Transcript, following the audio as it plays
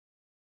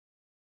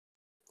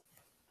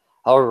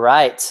All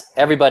right,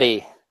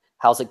 everybody,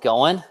 how's it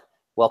going?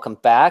 Welcome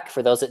back.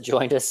 For those that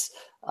joined us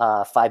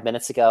 5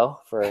 minutes ago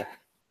for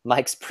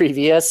Mike's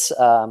previous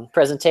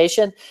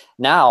presentation.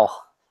 Now,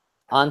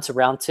 on to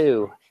round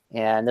two,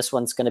 and this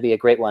one's going to be a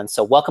great one.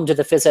 So welcome to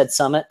the Phys Ed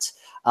Summit.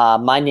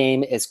 My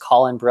name is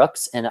Colin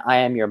Brooks, and I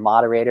am your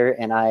moderator,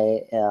 and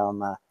I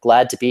am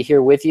glad to be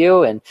here with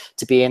you and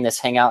to be in this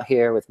hangout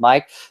here with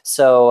Mike.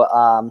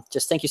 So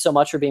just thank you so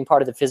much for being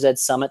part of the Phys Ed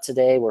Summit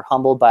today. We're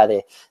humbled by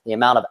the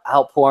amount of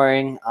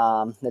outpouring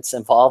that's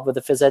involved with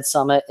the Phys Ed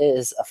Summit. It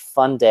is a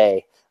fun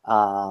day.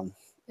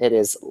 It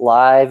is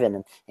live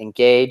and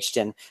engaged,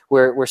 and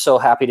we're so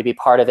happy to be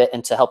part of it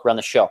and to help run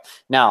the show.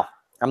 Now,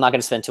 I'm not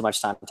going to spend too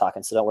much time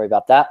talking, so don't worry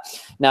about that.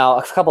 Now,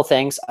 a couple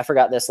things. I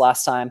forgot this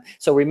last time.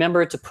 So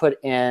remember to put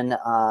in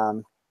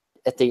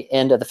at the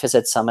end of the Phys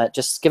Ed Summit,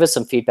 just give us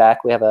some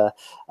feedback. We have a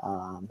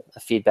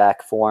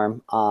feedback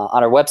form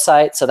on our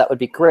website, so that would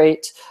be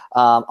great.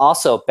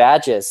 Also,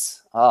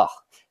 badges. Oh,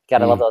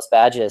 gotta love those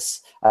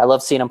badges. I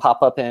love seeing them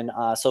pop up in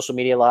social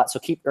media a lot, so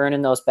keep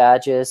earning those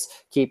badges.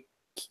 Keep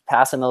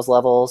passing those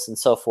levels and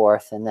so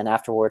forth. And then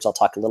afterwards, I'll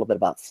talk a little bit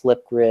about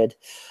Flipgrid.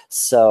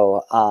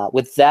 So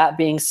with that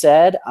being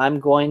said, I'm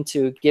going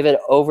to give it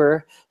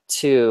over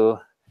to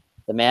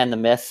the man, the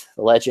myth,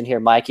 the legend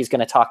here, Mike. He's going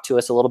to talk to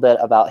us a little bit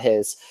about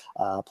his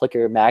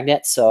Plicker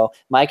magnet. So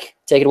Mike,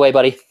 take it away,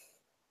 buddy.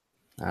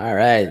 All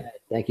right.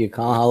 Thank you,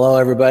 Colin. Hello,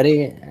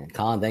 everybody. And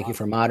Colin, thank you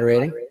for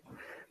moderating.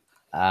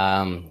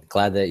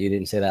 Glad that you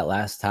didn't say that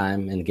last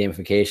time in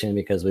gamification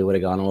because we would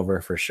have gone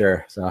over for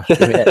sure. So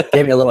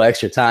gave me a little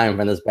extra time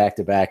from this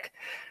back-to-back.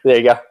 There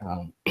you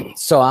go.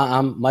 So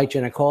I'm Mike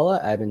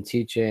Ginicola. I've been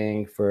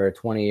teaching for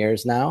 20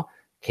 years now,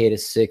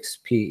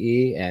 K-6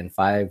 PE and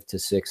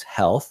 5-6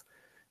 health.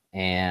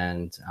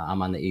 And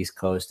I'm on the East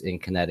Coast in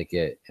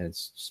Connecticut. And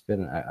it's just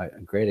been a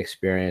great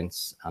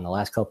experience. On the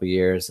last couple of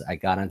years, I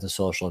got into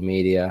social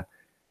media.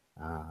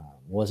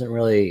 Wasn't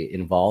really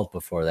involved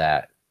before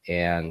that.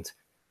 And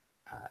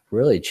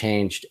really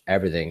changed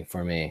everything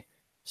for me.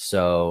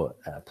 So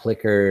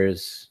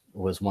Plickers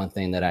was one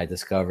thing that I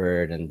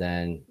discovered, and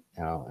then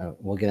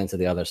we'll get into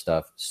the other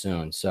stuff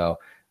soon. So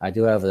I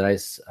do have a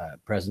nice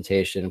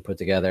presentation put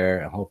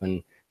together. I'm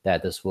hoping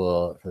that this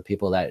will, for the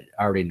people that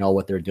already know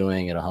what they're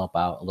doing, it'll help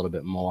out a little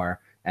bit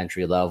more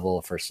entry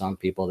level for some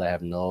people that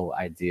have no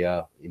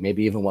idea,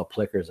 maybe even what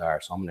Plickers are.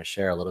 So I'm going to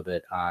share a little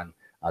bit on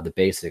the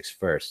basics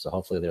first. So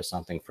hopefully there's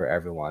something for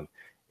everyone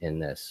in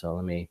this. So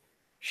let me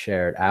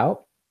share it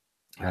out.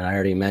 And I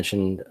already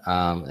mentioned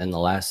in the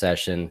last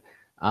session,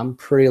 I'm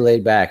pretty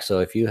laid back. So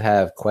if you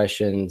have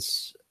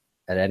questions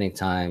at any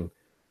time,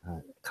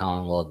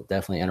 Colin will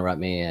definitely interrupt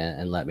me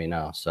and let me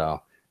know.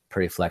 So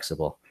pretty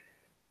flexible.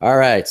 All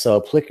right. So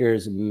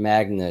Plickers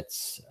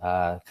magnets,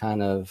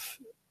 kind of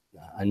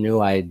a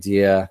new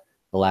idea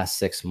the last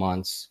 6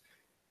 months.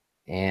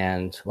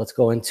 And let's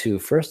go into,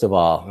 first of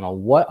all,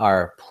 what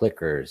are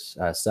Plickers?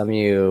 Some of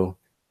you,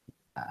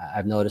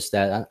 I've noticed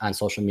that on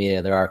social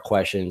media, there are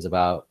questions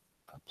about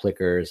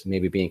Plickers,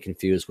 maybe being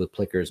confused with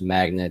Plickers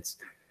magnets.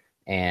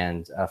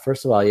 And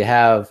first of all, you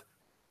have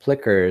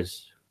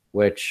Plickers,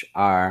 which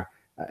are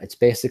it's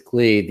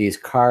basically these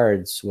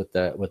cards with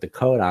the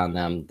code on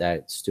them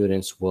that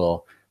students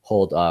will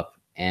hold up,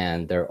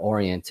 and they're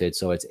oriented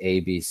so it's A,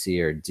 B, C,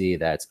 or D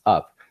that's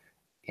up,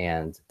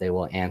 and they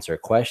will answer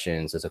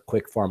questions as a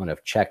quick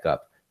formative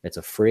checkup. It's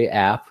a free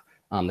app.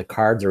 The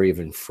cards are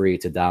even free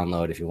to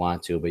download if you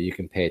want to, but you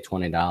can pay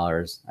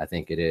 $20, I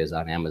think it is,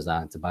 on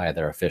Amazon to buy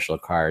their official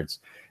cards,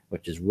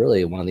 which is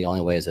really one of the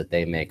only ways that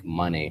they make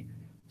money.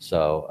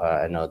 So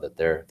I know that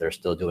they're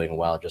still doing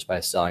well just by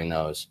selling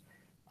those.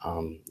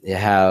 You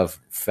have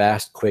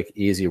fast, quick,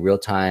 easy,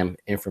 real-time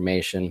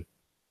information,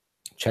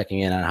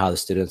 checking in on how the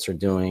students are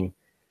doing,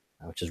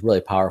 which is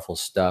really powerful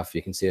stuff.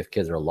 You can see if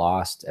kids are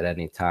lost at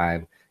any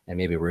time and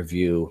maybe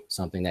review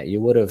something that you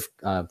would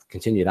have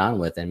continued on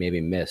with and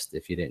maybe missed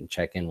if you didn't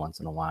check in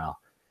once in a while.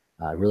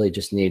 Really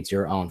just needs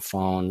your own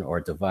phone or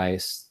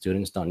device.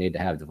 Students don't need to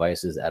have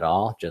devices at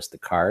all, just the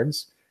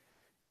cards.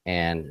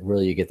 And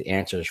really you get the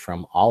answers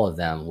from all of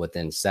them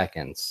within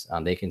seconds.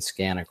 They can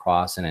scan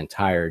across an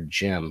entire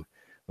gym,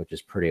 which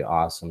is pretty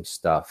awesome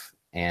stuff.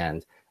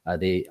 And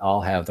they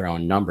all have their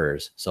own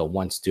numbers. So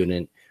one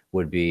student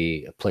would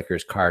be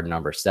Plickers card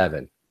number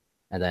 7.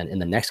 And then in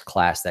the next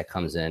class that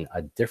comes in,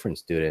 a different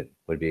student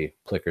would be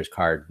Plickers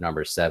card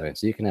number 7.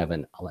 So you can have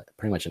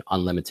pretty much an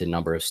unlimited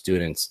number of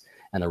students,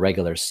 and the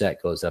regular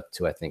set goes up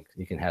to, I think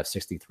you can have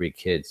 63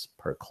 kids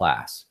per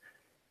class.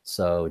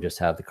 So just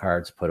have the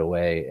cards put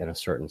away in a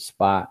certain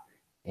spot.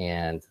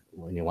 And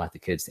when you want the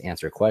kids to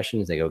answer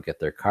questions, they go get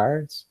their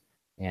cards.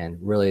 And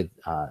really,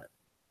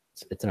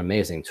 it's an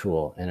amazing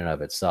tool in and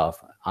of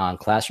itself. On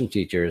classroom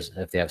teachers,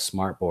 if they have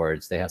smart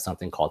boards, they have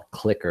something called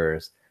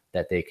clickers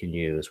that they can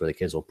use where the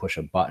kids will push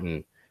a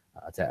button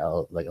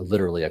to like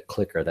literally a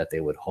clicker that they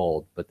would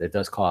hold. But it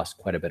does cost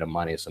quite a bit of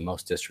money, so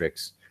most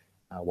districts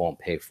won't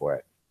pay for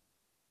it.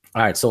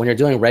 All right, so when you're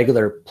doing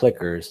regular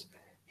Plickers,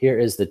 here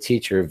is the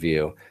teacher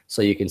view.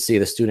 So you can see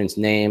the students'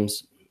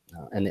 names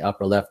in the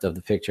upper left of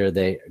the picture.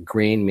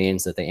 Green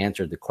means that they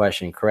answered the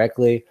question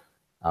correctly.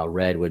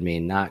 Red would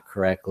mean not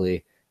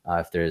correctly.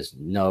 If there's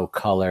no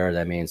color,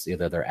 that means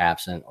either they're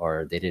absent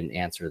or they didn't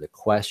answer the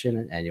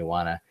question, and you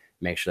want to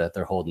make sure that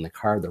they're holding the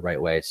card the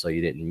right way so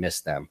you didn't miss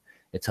them.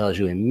 It tells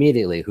you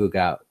immediately who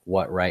got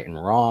what right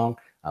and wrong,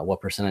 what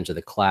percentage of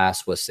the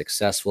class was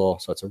successful.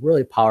 So it's a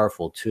really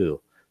powerful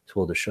tool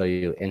to show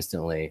you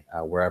instantly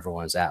where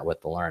everyone's at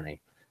with the learning.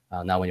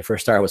 Now, when you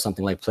first start with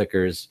something like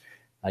Plickers,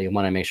 you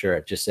want to make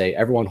sure, just say,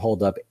 everyone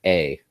hold up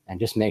A, and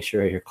just make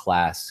sure your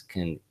class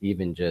can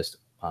even just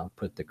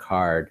put the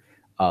card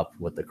up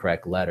with the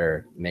correct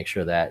letter. Make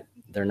sure that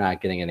they're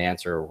not getting an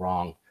answer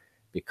wrong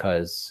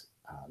because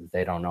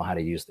they don't know how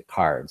to use the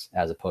cards,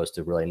 as opposed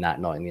to really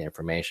not knowing the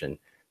information.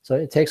 So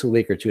it takes a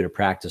week or two to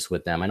practice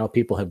with them. I know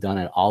people have done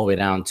it all the way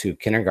down to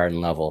kindergarten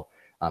level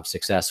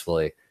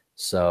successfully.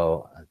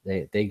 So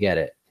they get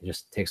it. It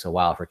just takes a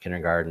while for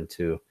kindergarten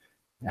to,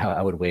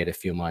 I would wait a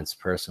few months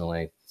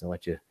personally to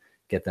let you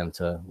get them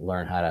to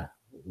learn how to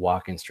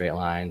walk in straight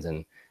lines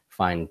and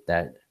find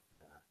that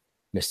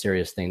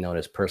mysterious thing known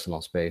as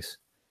personal space.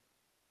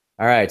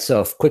 All right,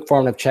 so quick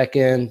formative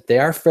check-in. They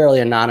are fairly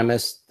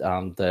anonymous.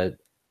 The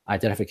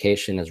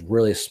identification is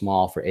really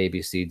small for A,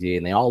 B, C, D,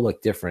 and they all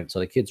look different. So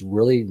the kids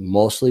really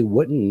mostly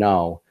wouldn't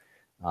know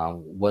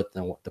what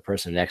the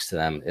person next to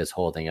them is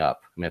holding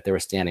up. I mean, if they were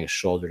standing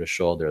shoulder to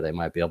shoulder, they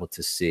might be able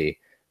to see,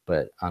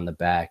 but on the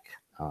back,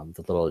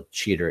 the little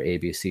cheater A,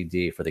 B, C,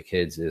 D for the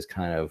kids is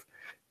kind of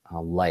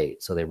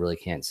light, so they really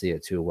can't see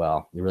it too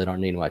well. You really don't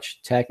need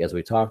much tech, as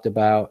we talked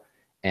about.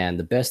 And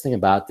the best thing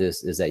about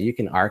this is that you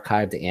can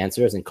archive the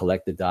answers and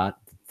collect the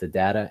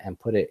data and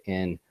put it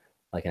in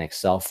like an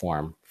Excel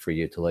form for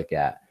you to look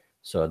at.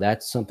 So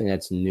that's something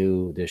that's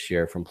new this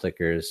year from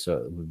Plickers. So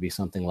it would be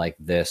something like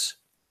this,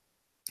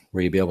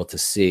 where you'd be able to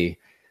see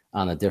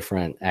on the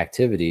different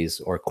activities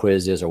or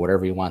quizzes or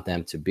whatever you want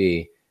them to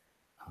be.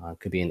 It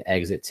could be an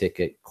exit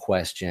ticket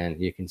question.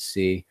 You can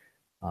see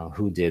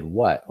who did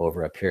what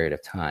over a period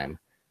of time,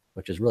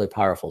 which is really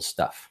powerful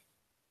stuff.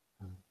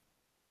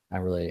 I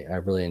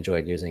really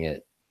enjoyed using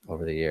it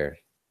over the years.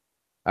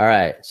 All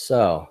right,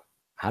 so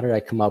how did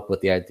I come up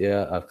with the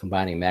idea of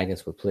combining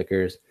magnets with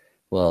Plickers?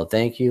 Well,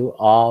 thank you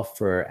all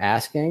for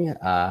asking.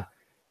 Kind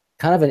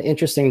of an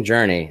interesting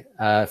journey.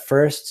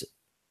 First,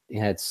 you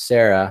had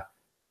Sarah,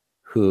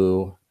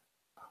 who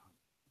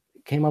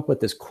came up with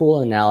this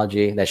cool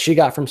analogy that she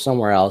got from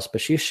somewhere else,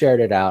 but she shared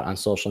it out on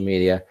social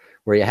media,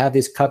 where you have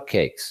these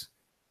cupcakes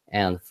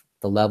and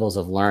the levels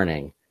of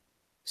learning.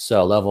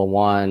 So level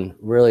 1,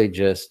 really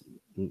just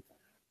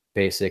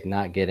basic,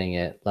 not getting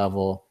it.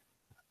 Level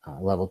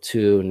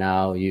 2,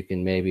 now you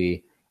can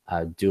maybe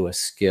do a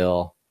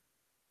skill.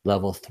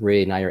 Level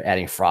 3, now you're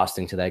adding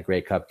frosting to that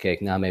great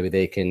cupcake. Now maybe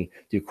they can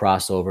do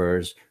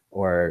crossovers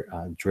or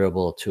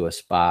dribble to a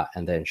spot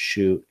and then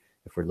shoot,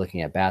 if we're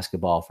looking at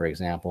basketball, for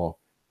example.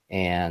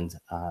 And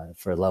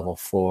for level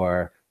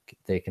 4,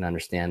 they can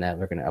understand that.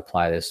 We're going to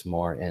apply this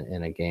more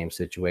in a game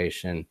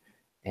situation.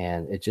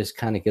 And it just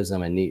kind of gives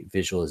them a neat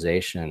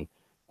visualization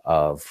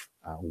of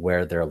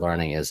where their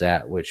learning is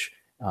at, which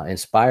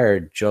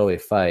inspired Joey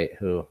Fight,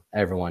 who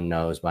everyone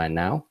knows by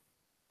now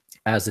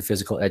as the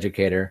physical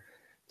educator,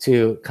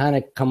 to kind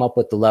of come up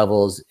with the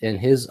levels in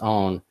his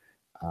own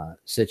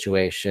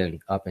situation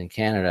up in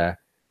Canada,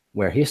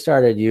 where he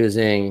started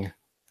using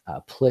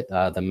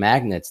the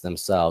magnets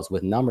themselves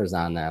with numbers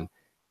on them,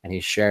 and he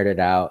shared it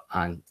out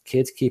on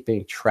kids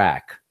keeping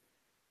track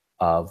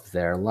of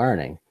their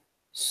learning.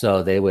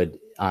 So they would,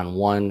 on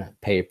one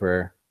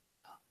paper,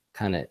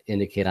 kind of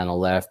indicate on the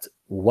left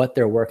what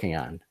they're working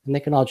on, and they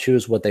can all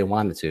choose what they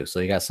wanted to. So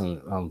you got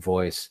some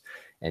voice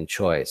and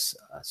choice.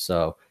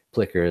 So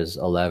Plickers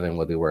 11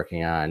 would be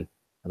working on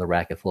the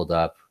racket pulled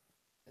up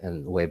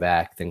and way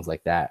back, things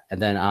like that.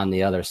 And then on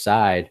the other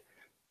side,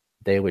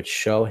 they would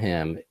show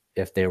him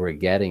if they were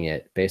getting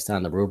it based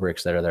on the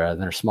rubrics that are there.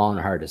 And they're small and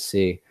hard to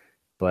see,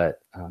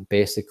 but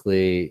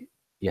basically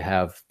you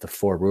have the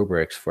 4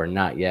 rubrics for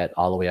not yet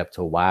all the way up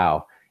to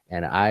wow.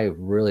 And I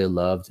really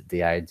loved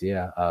the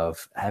idea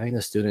of having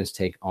the students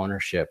take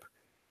ownership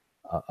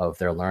of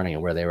their learning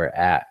and where they were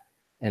at.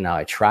 And now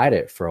I tried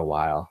it for a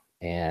while,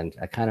 and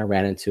I kind of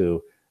ran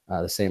into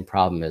the same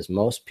problem as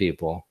most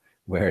people,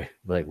 where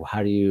like, well,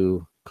 how do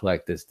you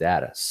collect this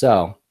data?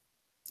 So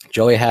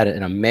Joey had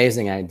an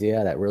amazing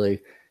idea that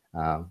really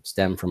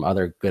stemmed from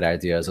other good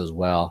ideas as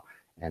well.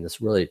 And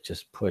this really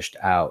just pushed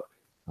out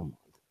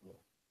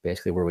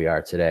basically where we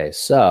are today.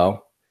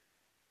 So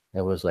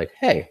it was like,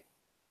 hey,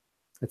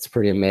 it's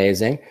pretty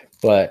amazing,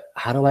 but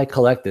how do I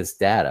collect this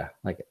data?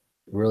 Like,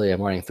 really,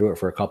 I'm running through it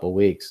for a couple of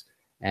weeks.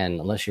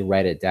 And unless you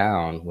write it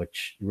down,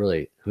 which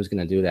really, who's going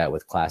to do that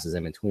with classes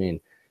in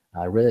between?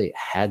 I really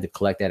had to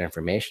collect that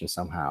information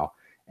somehow,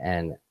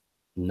 and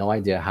no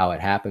idea how it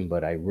happened,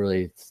 but I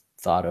really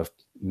thought of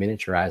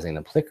miniaturizing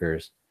the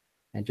Plickers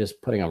and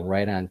just putting them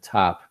right on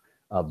top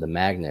of the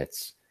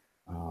magnets.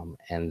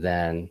 And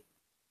then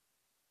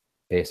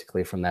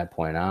basically from that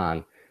point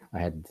on, I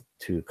had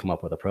to come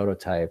up with a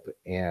prototype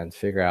and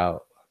figure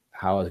out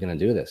how I was going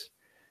to do this.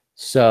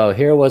 So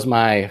here was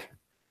my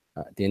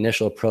the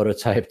initial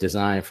prototype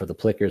design for the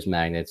Plickers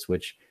magnets,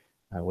 which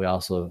We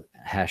also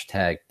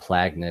hashtag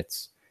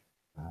Plagnets,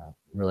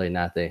 really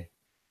not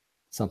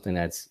something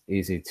that's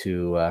easy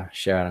to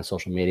share out on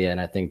social media.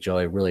 And I think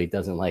Joey really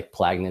doesn't like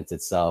Plagnets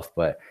itself,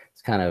 but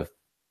it's kind of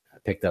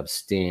picked up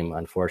steam,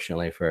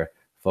 unfortunately, for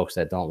folks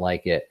that don't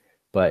like it.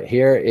 But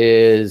here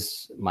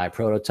is my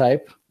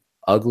prototype.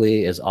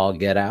 Ugly as all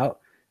get out.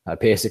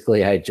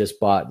 Basically, I just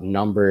bought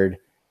numbered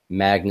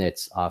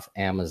magnets off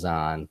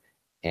Amazon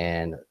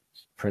and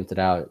printed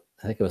out,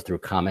 I think it was through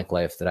Comic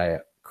Life that I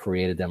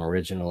created them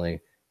originally,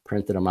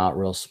 printed them out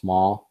real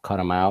small, cut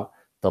them out,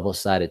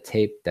 double-sided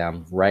taped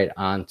them right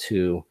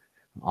onto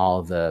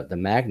all the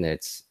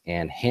magnets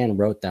and hand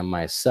wrote them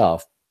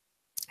myself.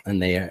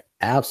 And they are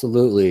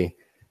absolutely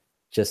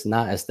just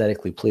not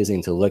aesthetically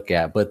pleasing to look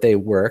at, but they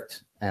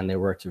worked, and they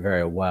worked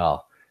very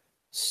well.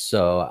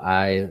 So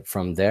I,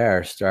 from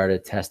there,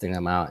 started testing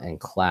them out in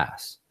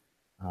class.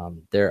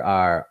 There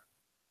are,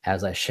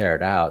 as I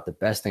shared out, the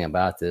best thing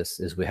about this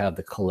is we have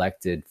the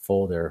collected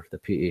folder, the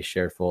PE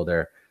shared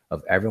folder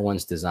of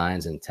everyone's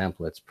designs and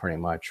templates, pretty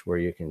much, where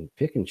you can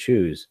pick and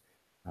choose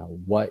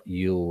what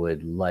you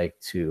would like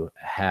to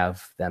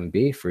have them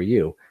be for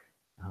you.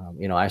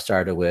 You know, I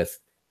started with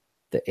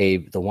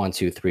the 1,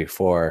 2, 3,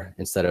 4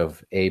 instead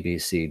of A, B,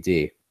 C,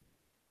 D.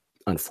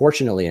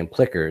 Unfortunately, in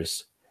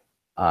Plickers,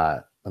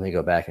 let me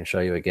go back and show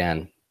you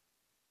again.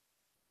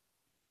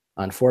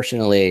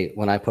 Unfortunately,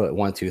 when I put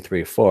 1, 2,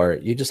 3, 4,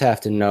 you just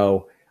have to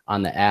know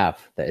on the app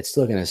that it's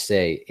still going to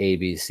say A,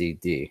 B, C,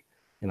 D.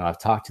 You know, I've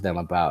talked to them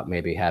about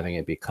maybe having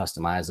it be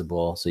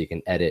customizable so you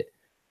can edit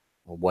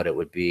what it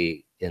would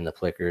be in the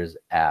Plickers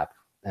app,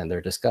 and they're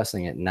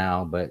discussing it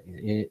now, but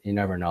you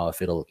never know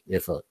if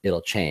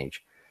it'll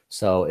change.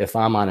 So if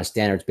I'm on a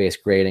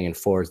standards-based grading and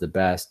 4 is the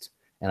best,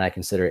 and I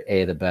consider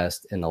A the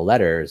best in the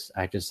letters,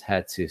 I just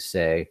had to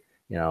say,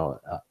 you know,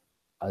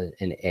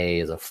 an A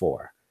is a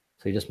 4.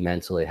 So you just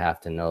mentally have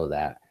to know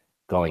that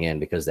going in,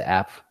 because the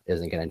app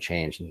isn't going to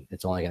change.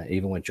 It's only going to,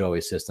 even with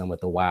Joey's system,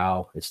 with the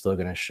WOW, it's still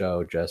going to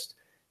show just,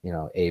 you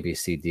know, A, B,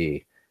 C,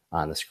 D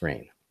on the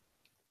screen.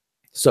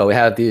 So we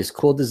have these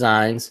cool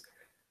designs.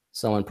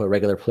 Someone put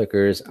regular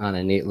Plickers on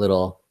a neat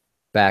little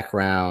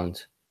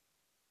background.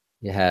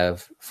 You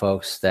have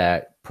folks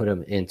that put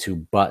them into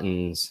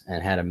buttons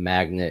and had a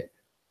magnet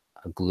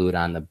glued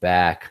on the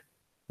back,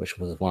 which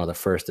was one of the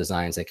first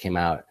designs that came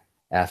out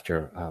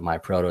after my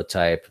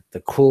prototype.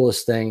 The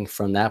coolest thing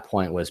from that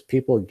point was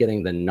people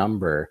getting the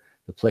number,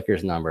 the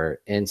Plickers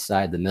number,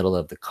 inside the middle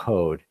of the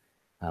code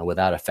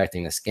without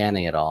affecting the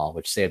scanning at all,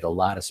 which saved a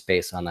lot of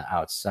space on the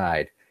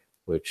outside,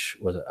 which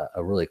was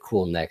a really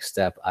cool next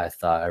step. I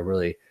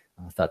really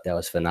thought that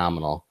was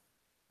phenomenal.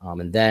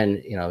 And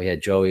then, you know, we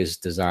had Joey's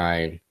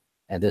design,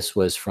 and this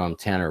was from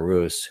Tanner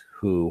Roos,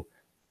 who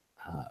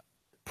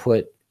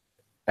put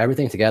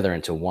everything together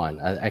into one.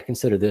 I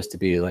consider this to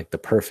be like the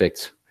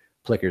perfect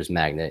Plickers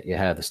magnet. You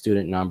have the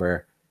student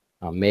number.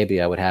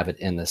 Maybe I would have it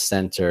in the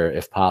center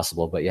if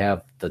possible, but you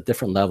have the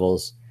different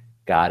levels.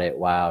 Got it.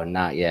 Wow.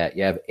 Not yet.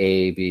 You have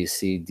A, B,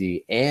 C,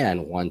 D,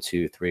 and 1,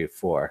 2, 3,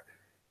 4.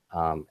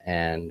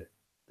 And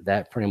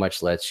that pretty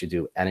much lets you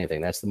do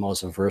anything. That's the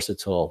most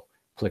versatile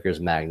Plickers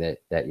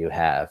magnet that you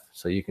have.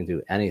 So you can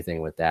do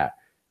anything with that.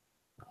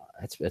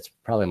 It's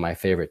probably my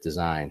favorite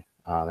design.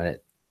 And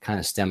it kind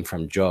of stemmed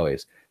from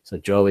Joey's. So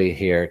Joey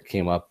here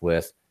came up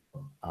with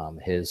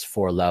his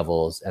 4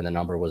 levels, and the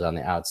number was on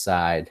the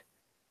outside.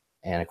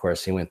 And of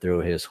course, he went through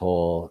his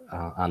whole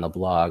on the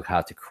blog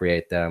how to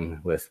create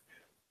them.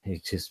 He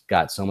just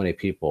got so many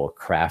people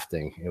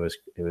crafting. It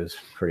was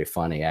pretty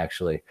funny,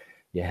 actually.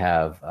 You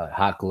have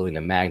hot gluing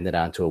the magnet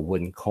onto a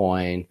wooden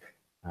coin,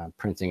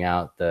 printing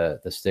out the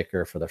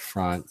sticker for the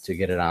front to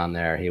get it on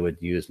there. He would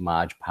use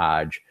Mod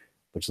Podge,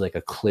 which is like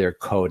a clear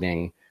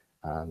coating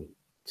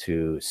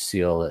to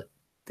seal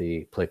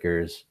the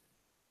Plickers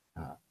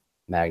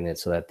magnet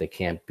so that they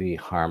can't be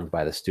harmed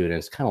by the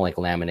students, kind of like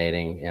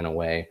laminating in a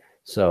way.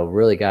 So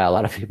really got a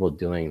lot of people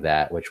doing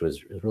that, which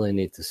was really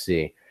neat to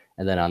see.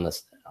 And then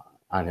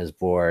on his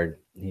board,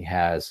 he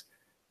has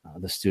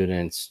the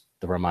students,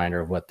 the reminder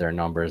of what their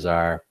numbers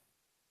are,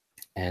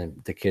 and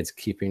the kids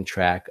keeping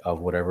track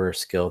of whatever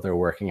skill they're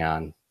working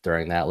on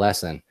during that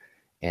lesson.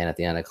 And at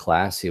the end of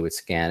class, he would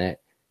scan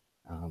it.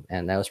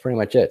 And that was pretty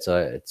much it. So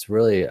it's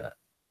really a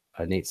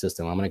neat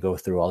system. I'm going to go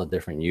through all the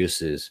different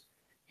uses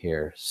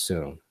here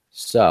soon.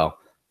 So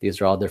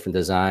these are all different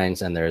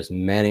designs, and there's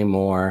many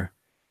more.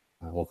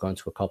 We'll go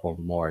into a couple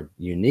more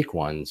unique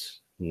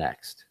ones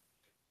next.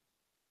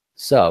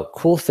 So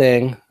cool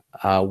thing,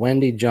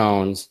 Wendy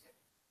Jones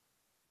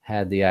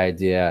had the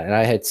idea, and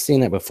I had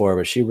seen it before,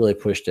 but she really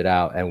pushed it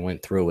out and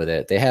went through with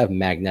it. They have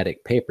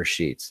magnetic paper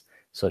sheets.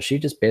 So she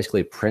just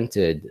basically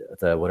printed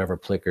the whatever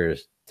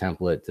Plickers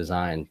template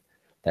design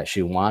that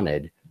she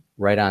wanted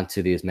right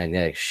onto these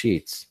magnetic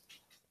sheets.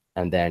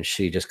 And then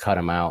she just cut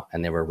them out,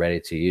 and they were ready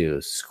to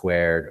use,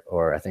 squared,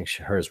 or I think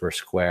hers were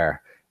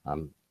square.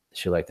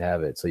 She liked to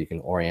have it so you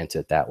can orient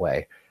it that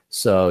way.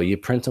 So you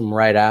print them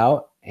right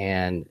out,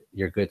 and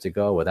you're good to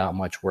go without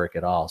much work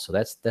at all. So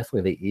that's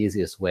definitely the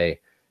easiest way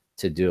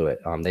to do it.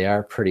 They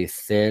are pretty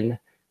thin.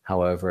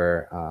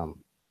 However,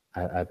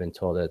 I've been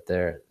told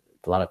that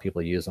a lot of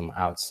people use them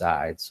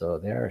outside, so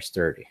they are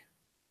sturdy.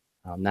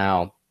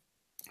 Now,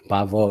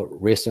 Bob Vogt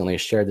recently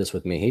shared this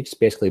with me. He just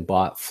basically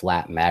bought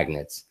flat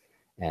magnets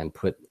and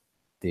put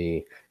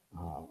the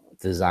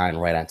design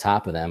right on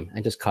top of them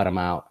and just cut them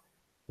out,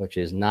 which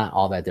is not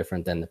all that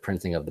different than the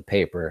printing of the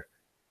paper,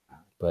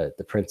 but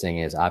the printing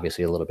is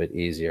obviously a little bit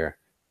easier.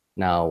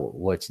 Now,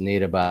 what's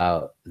neat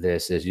about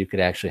this is you could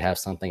actually have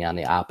something on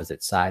the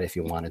opposite side if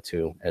you wanted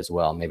to as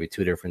well, maybe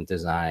two different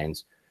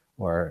designs,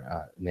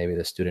 or maybe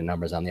the student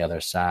numbers on the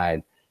other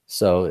side.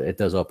 So it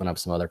does open up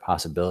some other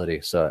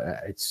possibilities. So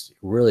it's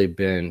really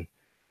been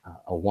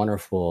a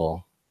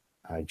wonderful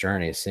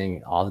journey,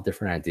 seeing all the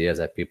different ideas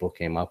that people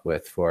came up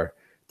with for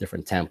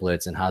different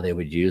templates and how they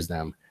would use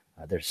them.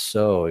 They're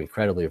so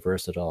incredibly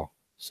versatile.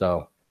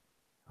 So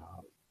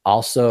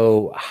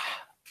also,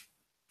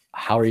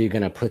 how are you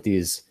going to put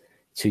these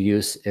to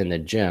use in the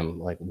gym?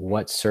 Like,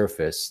 what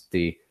surface?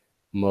 The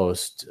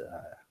most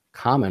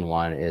common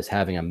one is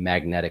having a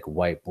magnetic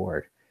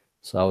whiteboard.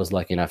 So I was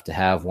lucky enough to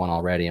have one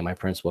already, and my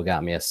principal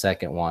got me a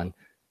second one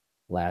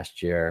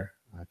last year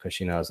because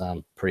she knows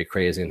I'm pretty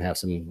crazy and have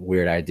some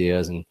weird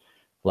ideas, and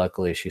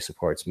luckily she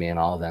supports me in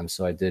all of them.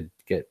 So I did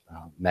get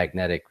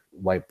magnetic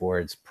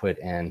whiteboards put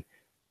in.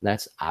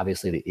 That's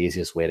obviously the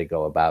easiest way to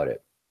go about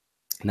it.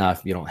 Now,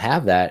 if you don't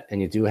have that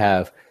and you do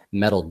have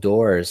metal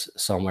doors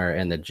somewhere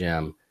in the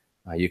gym,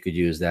 you could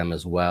use them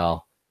as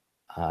well.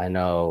 I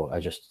know I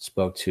just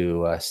spoke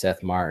to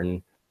Seth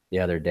Martin the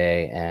other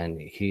day, and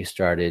he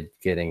started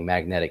getting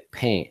magnetic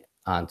paint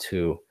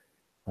onto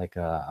like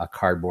a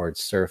cardboard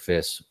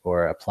surface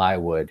or a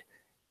plywood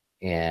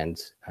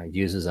and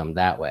uses them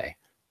that way.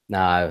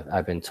 Now,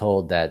 I've been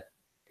told that,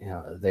 you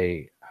know,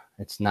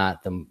 it's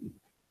not the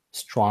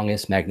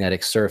strongest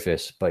magnetic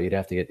surface, but you'd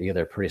have to get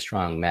either pretty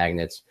strong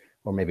magnets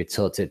or maybe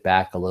tilt it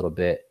back a little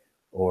bit.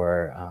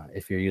 Or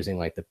if you're using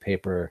like the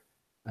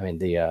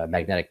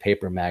magnetic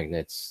paper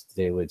magnets,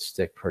 they would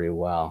stick pretty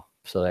well.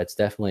 So that's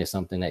definitely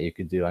something that you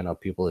could do. I know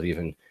people have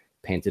even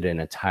painted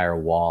an entire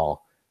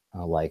wall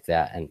like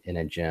that in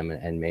a gym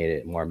and made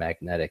it more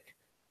magnetic.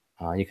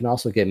 You can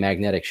also get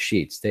magnetic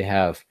sheets. They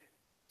have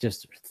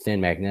just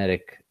thin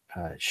magnetic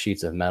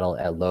sheets of metal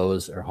at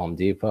Lowe's or Home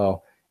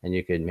Depot, and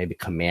you could maybe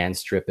command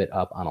strip it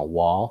up on a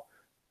wall,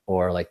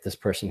 or like this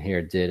person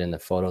here did in the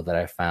photo that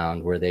I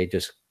found, where they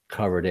just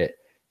covered it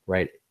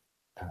right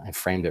and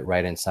framed it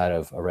right inside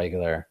of a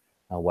regular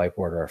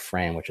whiteboard or a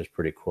frame, which is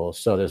pretty cool.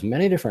 So there's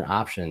many different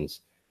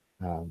options.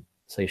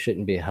 So you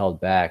shouldn't be held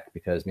back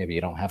because maybe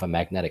you don't have a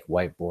magnetic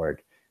whiteboard.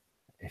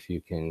 If you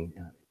can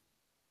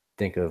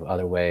think of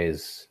other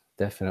ways,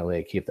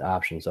 definitely keep the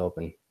options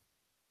open.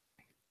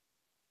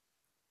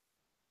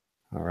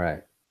 All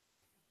right.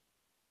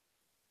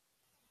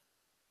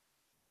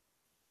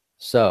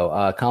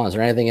 So, Colin, is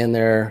there anything in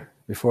there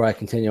before I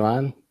continue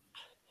on?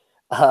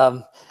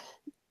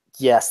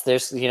 Yes,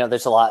 there's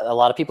a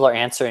lot of people are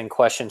answering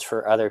questions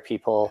for other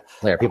people.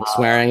 Are people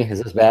swearing?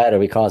 Is this bad? Are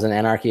we causing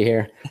anarchy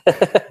here?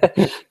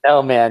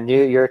 No, man,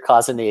 you're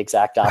causing the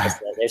exact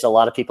opposite. There's a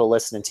lot of people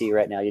listening to you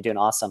right now. You're doing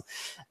awesome.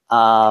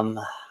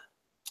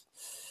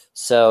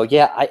 So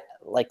yeah,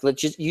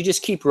 you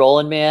just keep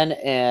rolling, man.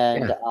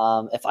 And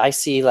yeah. If I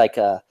see like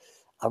a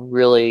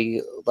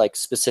really like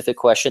specific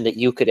question that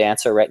you could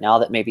answer right now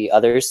that maybe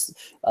others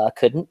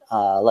couldn't,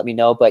 let me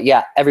know. But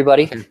yeah,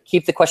 everybody,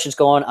 keep the questions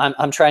going.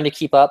 I'm trying to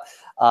keep up.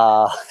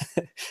 I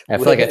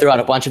feel like I threw out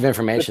a bunch of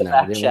information there.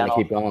 I didn't want to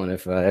keep going.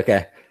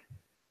 Okay.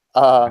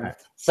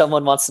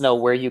 Someone wants to know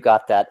where you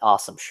got that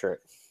awesome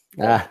shirt.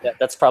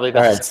 That's probably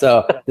best. All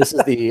right, so this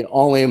is the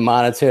only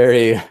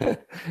monetary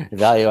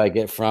value I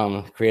get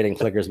from creating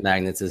Plickers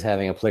magnets, is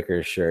having a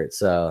Plickers shirt.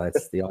 So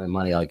that's the only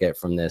money I'll get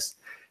from this.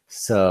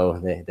 So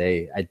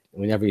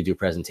whenever you do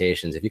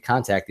presentations, if you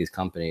contact these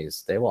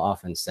companies, they will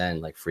often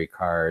send like free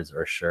cards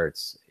or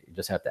shirts. You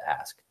just have to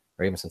ask,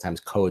 or even sometimes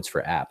codes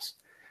for apps.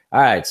 All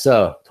right,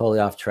 so totally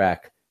off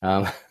track.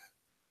 Yeah,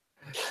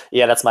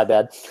 that's my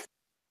bad.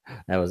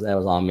 That was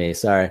on me.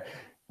 Sorry.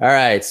 All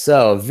right,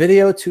 so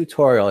video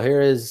tutorial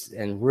here is,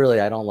 and really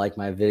I don't like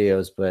my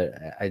videos, but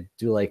I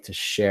do like to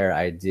share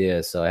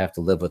ideas, so I have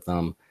to live with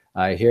them.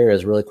 Here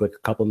is really quick, a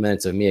couple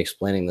minutes of me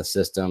explaining the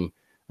system.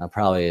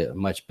 Probably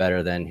much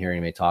better than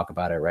hearing me talk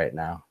about it right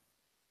now.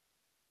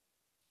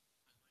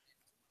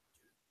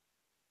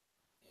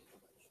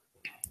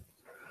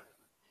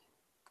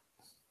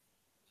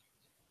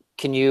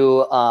 Can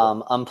you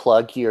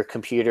unplug your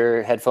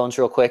computer headphones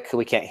real quick?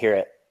 We can't hear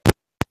it.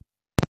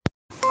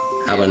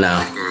 How about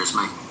now?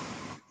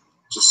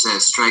 Just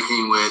says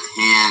striking with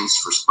hands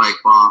for spike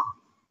ball,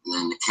 and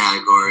then the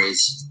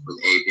categories with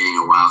A being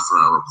a wow for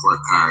a report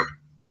card,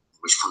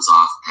 which comes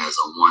off as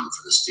a 1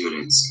 for the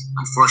students.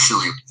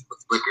 Unfortunately,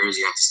 with Plickers,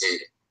 you have to say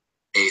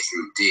A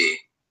through D.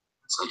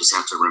 So I just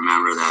have to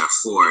remember that a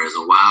 4 is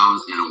a wow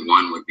and a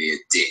 1 would be a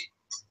D.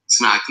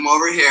 So now I come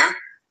over here.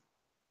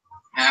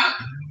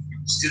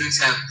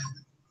 Students have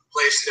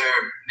placed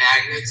their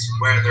magnets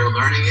where their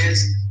learning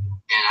is,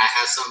 and I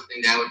have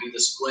something that would be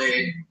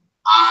displayed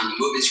on the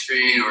movie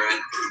screen, or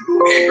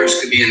papers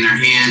could be in their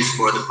hands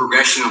for the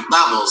progression of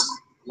levels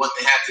what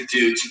they have to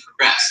do to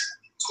progress.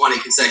 20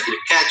 consecutive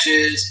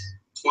catches,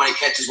 20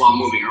 catches while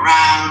moving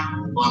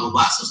around, blah, blah,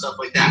 blah. So stuff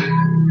like that.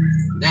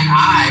 Then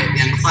at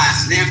the end of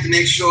class, they have to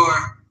make sure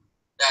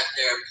that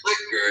their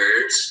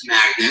Plickers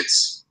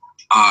magnets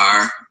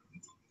are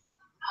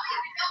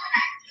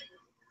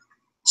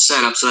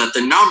set up so that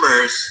the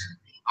numbers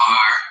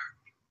are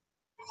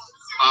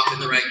up in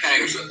the right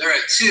category. So if they're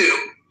at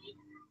 2,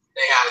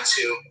 they have a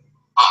 2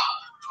 up.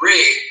 3, a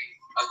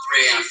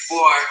 3 and a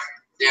 4,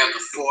 they have the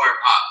 4 up.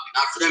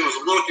 Now for them it was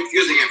a little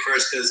confusing at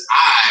first because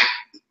I,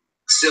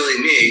 silly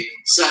me,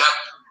 set up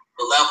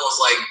the levels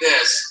like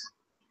this.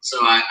 So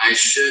I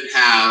should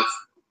have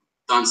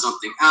done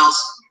something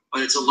else,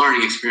 but it's a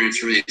learning experience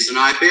for me. So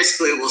now I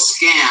basically will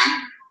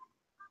scan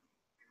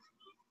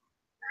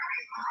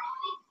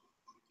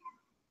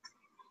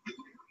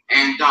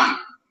and done.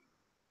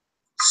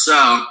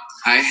 So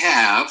I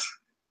have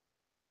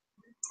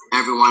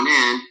everyone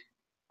in.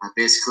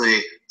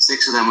 Basically,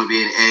 6 of them would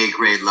be an A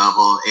grade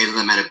level, 8 of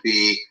them at a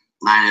B,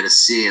 9 at a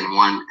C, and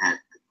 1 at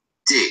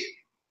D.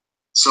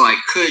 So I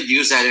could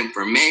use that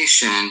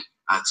information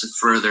to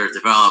further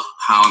develop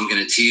how I'm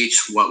going to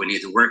teach, what we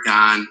need to work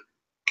on,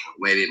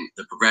 maybe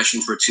the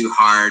progressions were too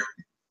hard,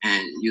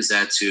 and use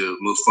that to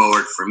move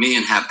forward for me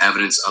and have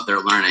evidence of their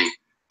learning.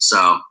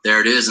 So there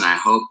it is, and I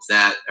hope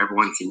that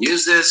everyone can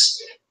use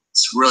this.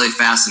 It's really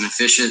fast and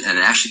efficient, and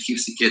it actually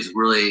keeps the kids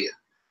really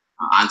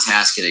on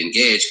task and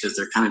engaged because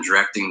they're kind of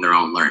directing their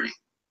own learning.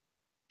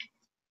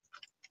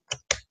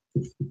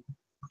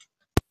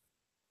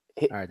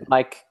 All right,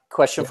 Mike,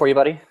 question for you,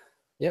 buddy.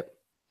 Yep.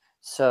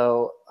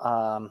 So,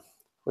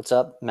 what's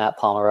up, Matt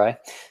Pomeroy?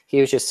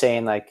 He was just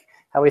saying like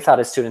how we thought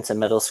his students in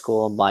middle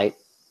school might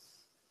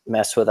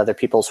mess with other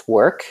people's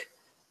work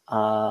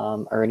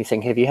or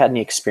anything. Have you had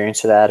any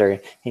experience with that or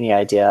any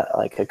idea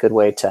like a good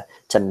way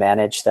to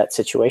manage that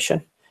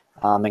situation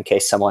in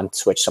case someone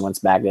switched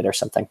someone's magnet or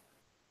something?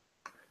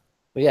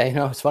 Well, yeah, you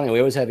know, it's funny. We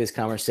always have these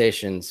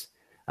conversations.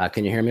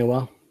 Can you hear me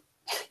well?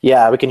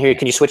 Yeah, we can hear you.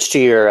 Can you switch to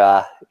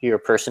your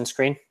person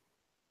screen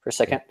for a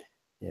second?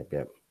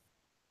 Yep.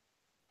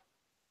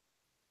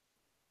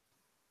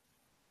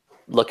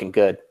 Looking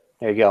good.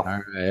 There you go. All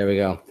right, there we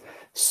go.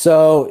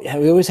 So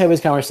we always have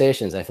these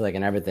conversations, I feel like,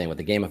 in everything with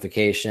the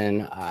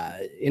gamification.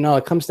 You know,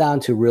 it comes down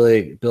to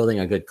really building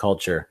a good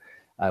culture.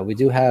 We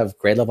do have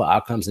grade level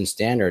outcomes and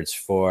standards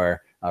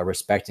for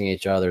respecting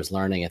each other's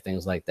learning and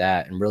things like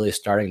that, and really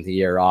starting the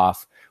year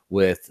off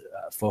with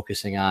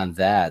focusing on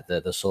that,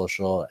 the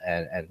social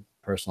and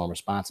personal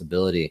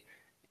responsibility,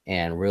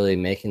 and really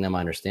making them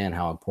understand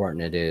how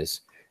important it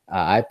is.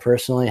 I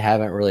personally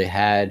haven't really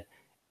had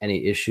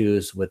any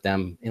issues with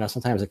them. You know,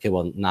 sometimes a kid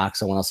will knock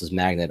someone else's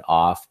magnet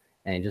off,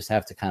 and you just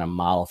have to kind of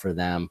model for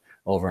them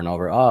over and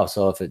over. Oh,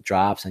 so if it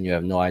drops and you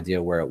have no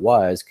idea where it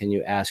was, can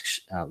you ask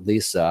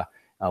Lisa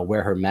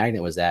where her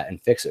magnet was at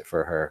and fix it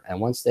for her? And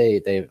once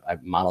I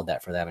modeled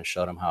that for them and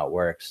showed them how it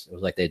works, it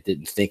was like they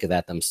didn't think of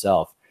that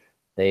themselves.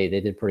 They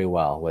did pretty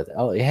well with,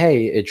 oh,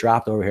 hey, it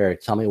dropped over here.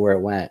 Tell me where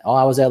it went. Oh,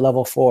 I was at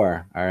level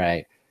 4. All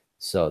right.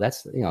 So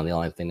that's, you know, the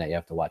only thing that you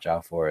have to watch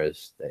out for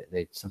is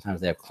they sometimes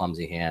they have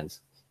clumsy hands.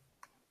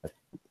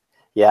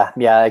 Yeah,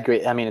 I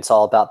agree. I mean, it's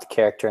all about the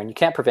character, and you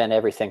can't prevent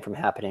everything from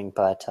happening.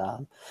 But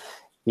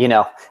you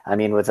know, I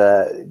mean, with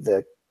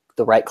the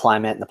right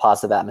climate and the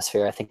positive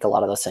atmosphere, I think a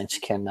lot of those things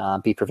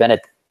can be prevented.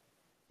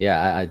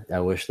 Yeah, I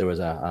wish there was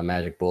a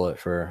magic bullet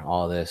for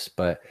all this,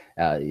 but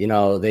you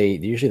know,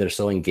 they're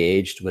so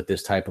engaged with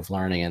this type of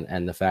learning,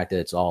 and the fact that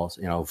it's all,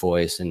 you know,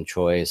 voice and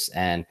choice,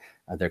 and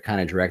they're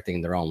kind of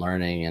directing their own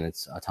learning, and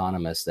it's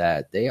autonomous,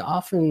 that they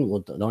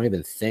often don't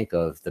even think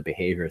of the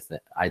behavior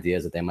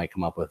ideas that they might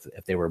come up with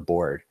if they were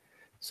bored.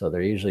 So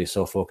they're usually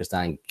so focused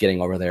on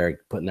getting over there,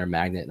 putting their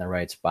magnet in the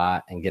right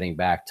spot, and getting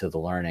back to the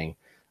learning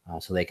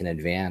so they can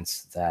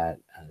advance. That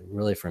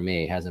really, for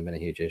me, hasn't been a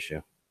huge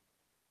issue.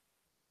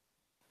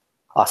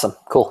 Awesome.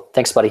 Cool.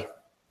 Thanks, buddy.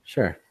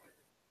 Sure.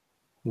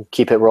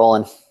 Keep it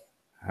rolling.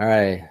 All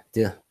right.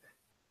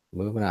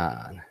 Moving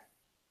on.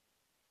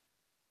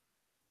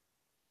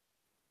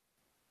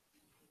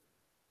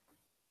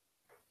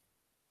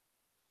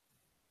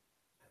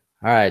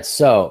 All right.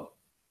 So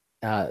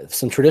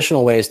some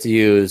traditional ways to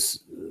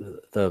use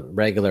the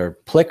regular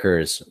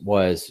Plickers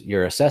was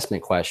your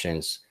assessment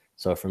questions.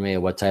 So for me,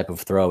 what type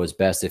of throw is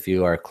best if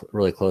you are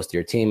really close to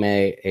your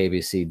teammate, A,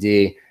 B, C,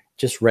 D,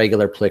 just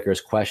regular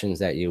Plickers questions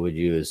that you would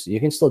use.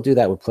 You can still do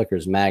that with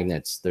Plickers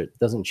magnets. It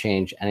doesn't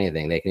change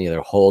anything. They can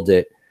either hold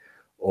it,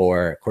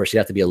 or of course you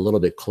have to be a little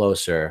bit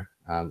closer.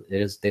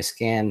 They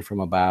scan from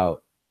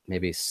about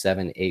maybe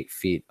 7-8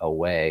 feet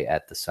away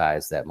at the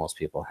size that most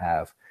people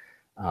have.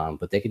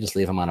 But they could just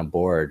leave them on a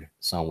board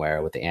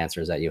somewhere with the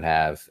answers that you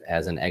have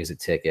as an exit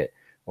ticket,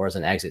 or as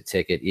an exit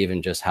ticket,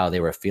 even just how they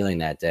were feeling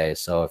that day.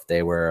 So if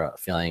they were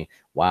feeling,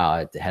 wow,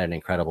 I had an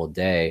incredible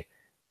day.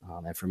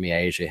 And for me,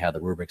 I usually have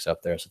the rubrics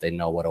up there so they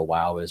know what a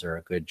wow is or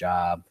a good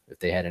job. If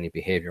they had any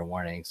behavior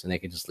warnings, and they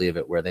could just leave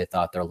it where they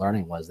thought their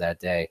learning was that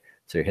day.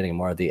 So you're hitting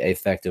more of the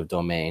affective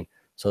domain.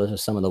 So those are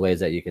some of the ways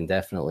that you can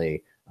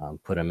definitely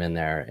put them in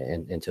there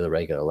into the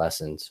regular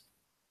lessons.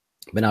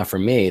 But now for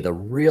me, the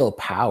real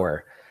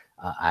power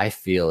I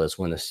feel is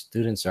when the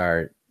students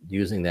are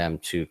using them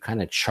to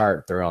kind of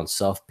chart their own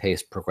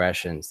self-paced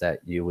progressions that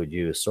you would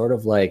use, sort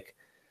of like,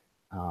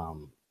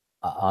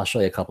 I'll show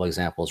you a couple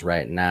examples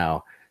right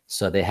now.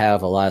 So they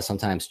have a lot of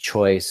sometimes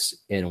choice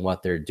in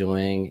what they're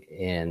doing,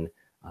 in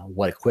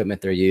what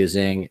equipment they're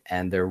using,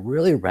 and they're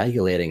really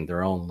regulating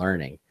their own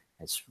learning.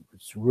 It's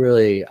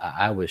really,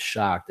 I was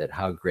shocked at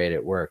how great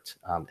it worked,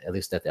 at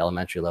least at the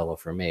elementary level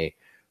for me,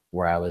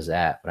 where I was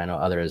at, but I know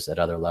others at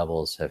other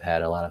levels have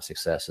had a lot of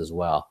success as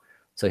well.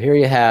 So here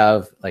you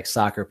have like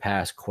Soccer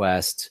Pass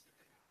Quest,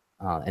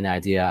 an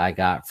idea I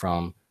got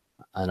from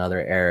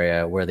another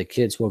area where the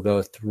kids will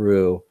go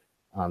through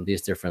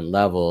these different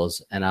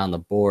levels, and on the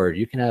board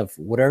you can have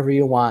whatever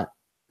you want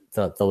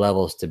the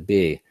levels to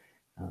be.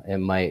 It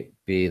might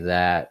be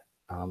that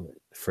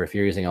for if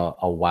you're using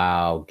a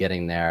WOW,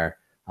 getting there,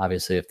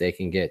 obviously if they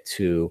can get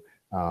to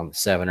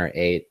 7 or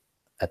 8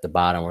 at the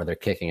bottom where they're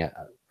kicking it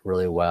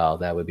really well,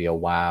 that would be a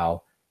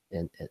WOW.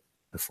 And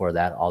before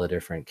that, all the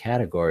different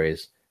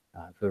categories.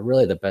 But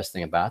really the best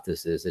thing about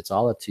this is it's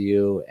all up to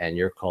you and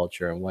your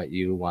culture and what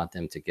you want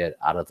them to get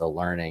out of the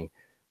learning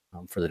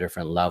for the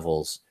different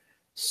levels.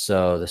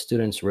 So the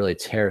students really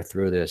tear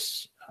through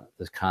this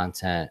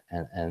content,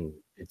 and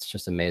it's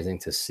just amazing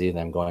to see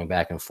them going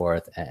back and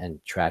forth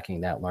and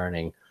tracking that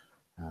learning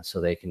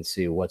so they can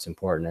see what's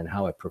important and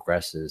how it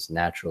progresses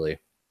naturally.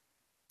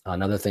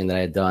 Another thing that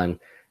I had done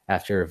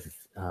after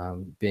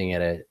being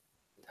at a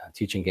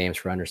teaching games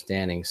for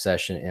understanding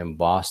session in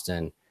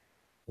Boston,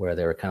 where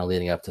they were kind of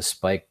leading up to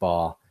spike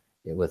ball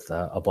with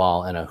a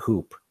ball and a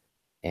hoop.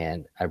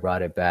 And I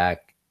brought it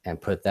back and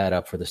put that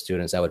up for the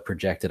students. I would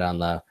project it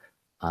on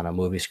a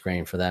movie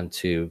screen for them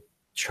to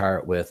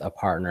chart with a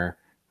partner,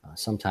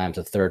 sometimes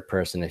a third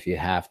person if you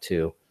have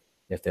to,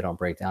 if they don't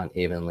break down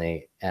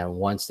evenly. And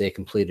once they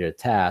completed a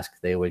task,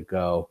 they would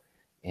go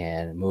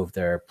and move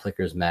their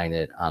Plickers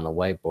magnet on the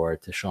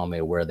whiteboard to show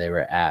me where they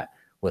were at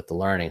with the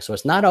learning. So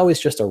it's not always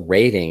just a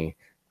rating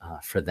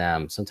for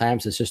them.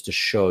 Sometimes it's just to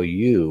show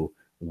you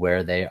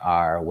where they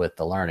are with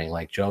the learning,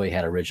 like Joey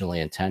had originally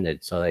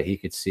intended, so that he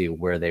could see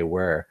where they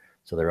were.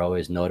 So they're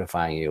always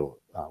notifying you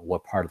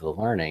what part of the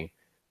learning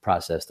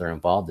process they're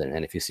involved in.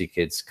 And if you see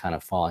kids kind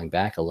of falling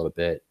back a little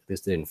bit,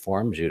 this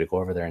informs you to go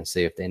over there and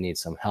see if they need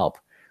some help.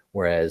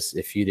 Whereas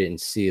if you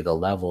didn't see the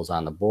levels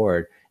on the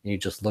board and you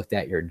just looked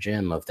at your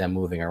gym of them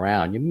moving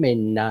around, you may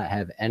not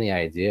have any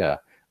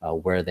idea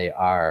where they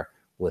are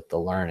with the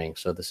learning.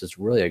 So this is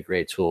really a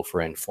great tool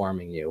for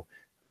informing you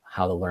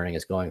how the learning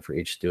is going for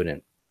each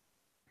student.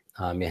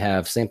 You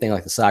have same thing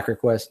like the Soccer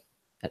Quest.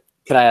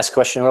 Can I ask a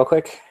question real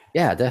quick?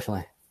 Yeah,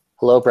 definitely.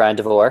 Hello, Brian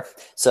DeVore.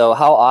 So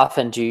how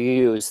often do you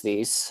use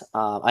these?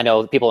 I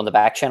know people in the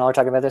back channel are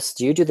talking about this.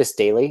 Do you do this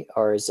daily,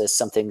 or is this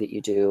something that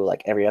you do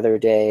like every other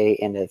day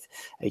in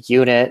a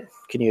unit?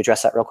 Can you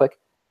address that real quick?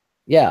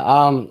 Yeah,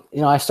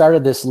 I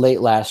started this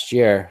late last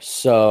year,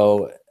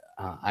 so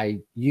I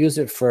use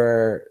it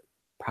for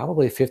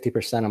probably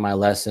 50% of my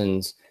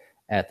lessons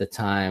at the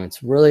time.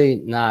 It's really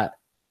not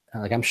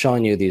like I'm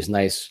showing you these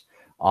nice,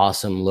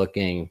 awesome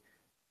looking,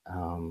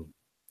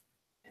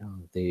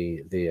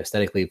 the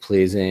aesthetically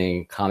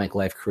pleasing, comic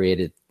life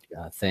created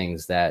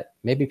things that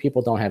maybe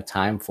people don't have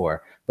time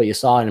for. But you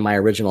saw in my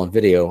original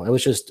video, it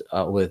was just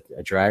with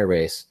a dry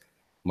erase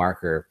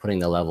marker, putting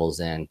the levels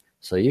in.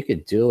 So you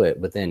could do it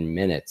within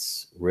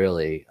minutes,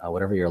 really,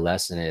 whatever your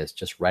lesson is,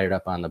 just write it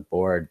up on the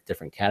board,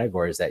 different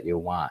categories that you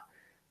want.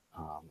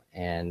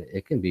 And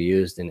it can be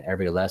used in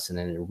every lesson,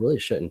 and it really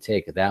shouldn't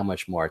take that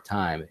much more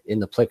time. In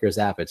the Plickers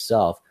app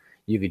itself,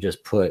 you could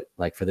just put,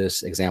 like for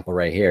this example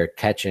right here,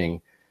 catch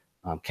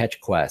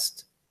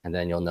quest, and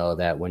then you'll know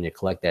that when you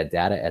collect that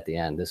data at the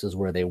end, this is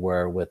where they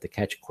were with the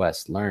catch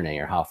quest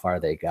learning, or how far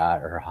they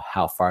got, or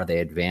how far they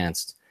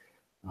advanced.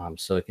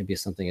 So it can be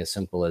something as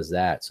simple as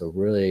that. So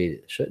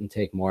really shouldn't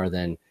take more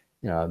than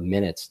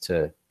minutes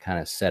to kind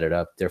of set it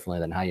up differently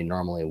than how you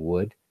normally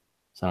would.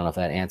 So I don't know if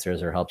that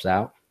answers or helps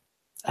out.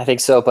 I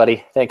think so,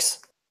 buddy.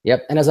 Thanks.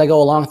 Yep. And as I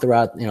go along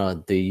throughout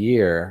the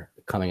year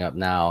coming up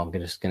now, I'm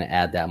just going to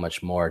add that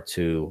much more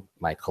to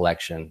my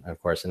collection,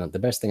 of course. And the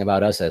best thing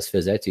about us as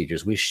phys ed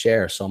teachers, we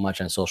share so much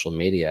on social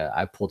media.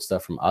 I pulled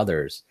stuff from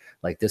others.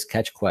 Like this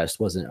catch quest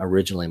wasn't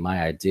originally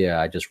my idea.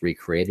 I just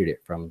recreated it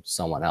from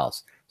someone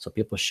else. So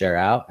people share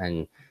out,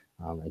 and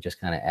it just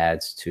kind of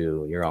adds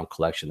to your own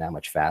collection that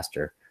much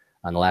faster.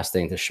 And the last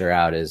thing to share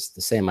out is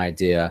the same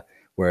idea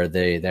where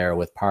they're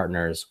with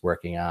partners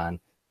working on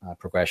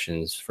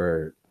progressions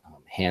for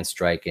hand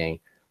striking,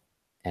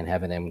 and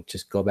having them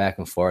just go back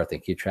and forth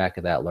and keep track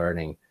of that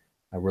learning.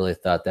 I really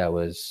thought that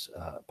was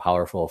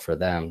powerful for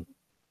them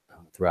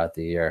throughout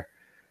the year.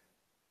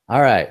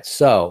 All right,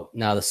 so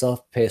now the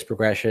self-paced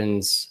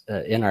progressions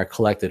in our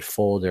collected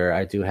folder,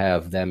 I do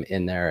have them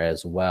in there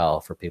as well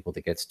for people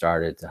to get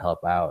started to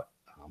help out,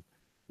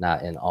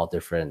 not in all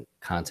different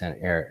content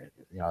area,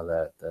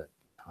 the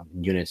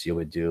units you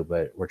would do,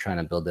 but we're trying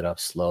to build it up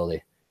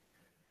slowly.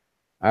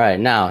 All right,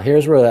 now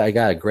here's where I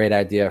got a great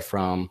idea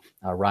from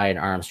Ryan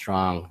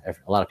Armstrong.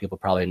 A lot of people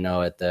probably know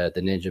it, the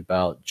Ninja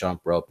Belt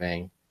jump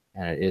roping.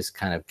 and it is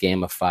kind of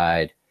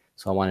gamified.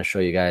 So I want to show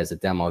you guys a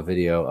demo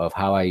video of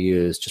how I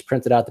just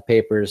printed out the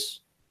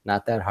papers,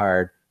 not that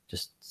hard,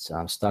 just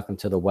stuck them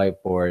to the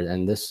whiteboard.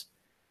 And this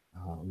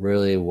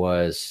really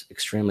was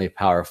extremely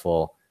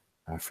powerful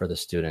for the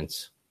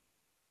students.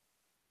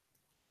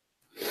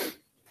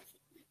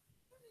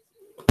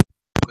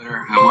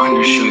 I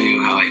wanted to show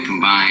you how I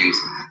combined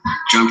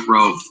jump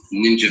rope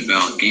ninja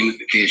belt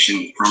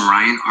gamification from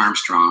Ryan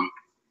Armstrong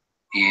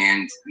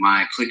and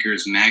my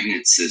Plickers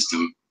magnet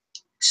system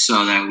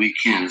so that we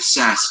can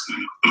assess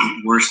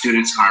where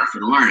students are for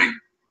the learning.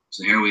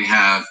 So here we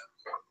have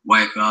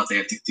white belt, they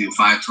have to do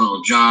 5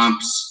 total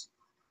jumps.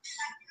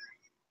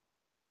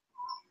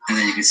 And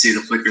then you can see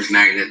the Plickers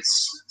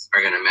magnets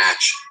are going to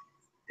match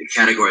the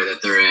category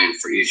that they're in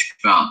for each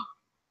belt.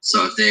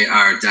 So if they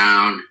are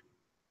down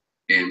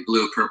in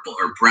blue, purple,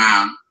 or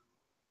brown,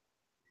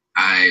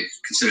 I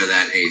consider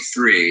that a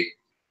 3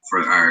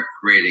 for our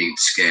grading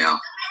scale,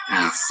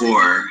 and a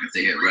 4 if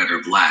they hit red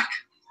or black.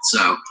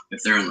 So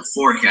if they're in the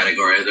 4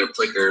 category, their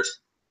Plickers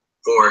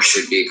 4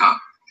 should be up.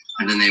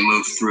 And then they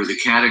move through the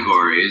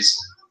categories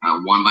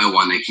one by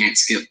one. They can't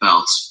skip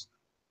belts,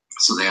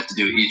 so they have to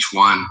do each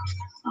one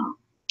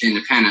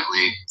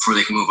independently before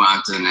they can move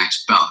on to the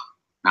next belt.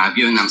 Now I've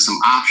given them some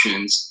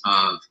options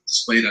of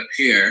displayed up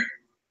here,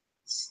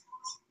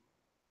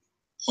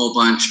 whole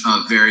bunch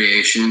of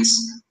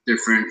variations,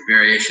 different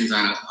variations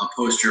on a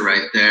poster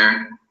right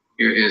there.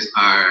 Here is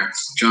our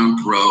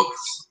jump rope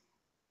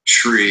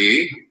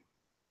tree.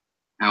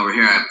 Now over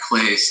here I've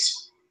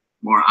placed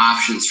more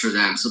options for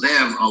them. So they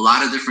have a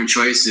lot of different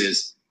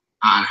choices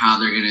on how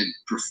they're going to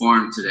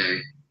perform today.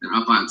 And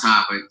up on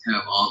top I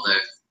have all the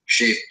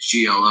shaped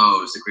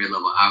GLOs, the grade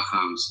level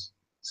outcomes,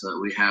 so that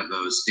we have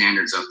those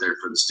standards up there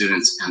for the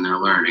students and their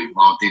learning,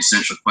 along with the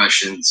essential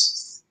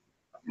questions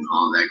and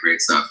all of that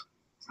great stuff.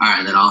 All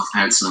right, then I'll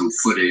add some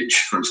footage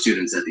from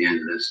students at the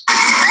end of this.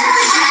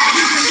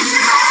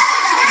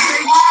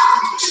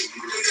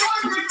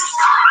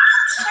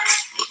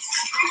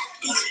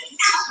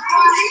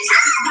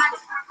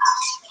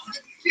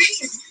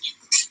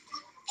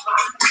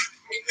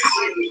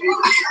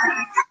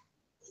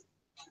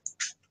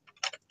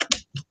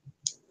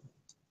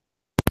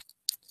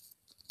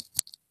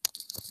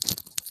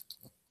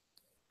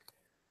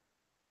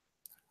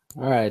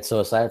 All right, so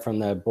aside from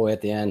the boy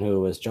at the end who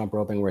was jump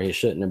roping where he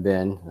shouldn't have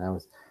been, I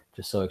was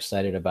just so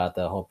excited about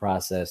the whole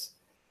process.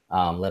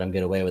 Let him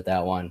get away with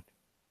that one.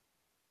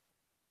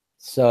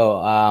 So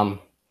all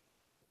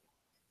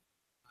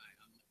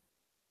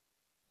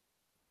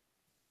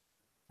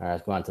right,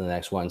 let's go on to the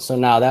next one. So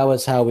now that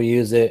was how we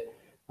use it.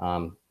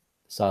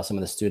 Saw some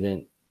of the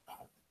student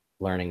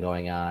learning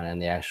going on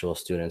and the actual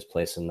students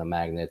placing the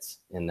magnets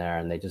in there,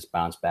 and they just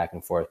bounce back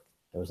and forth.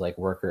 It was like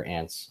worker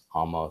ants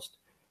almost.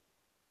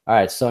 All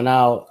right, so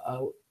now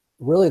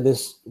really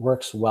this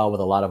works well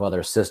with a lot of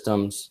other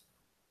systems.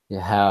 You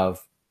have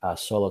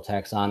SOLO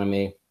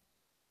Taxonomy,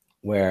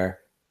 where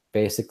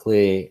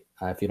basically,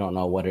 if you don't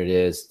know what it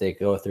is, they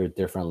go through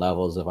different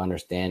levels of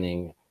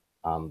understanding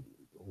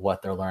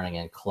what they're learning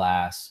in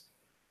class.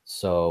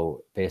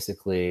 So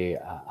basically,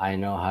 I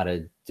know how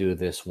to do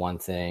this one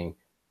thing.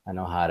 I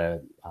know how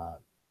to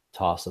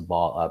toss a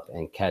ball up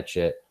and catch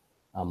it,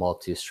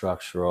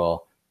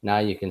 multi-structural. Now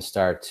you can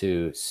start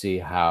to see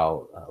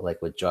how,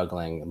 like with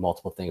juggling,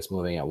 multiple things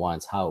moving at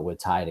once, how it would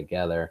tie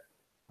together,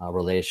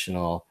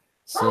 relational,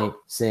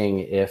 seeing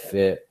if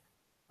it,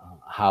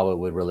 how it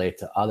would relate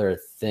to other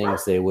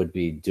things they would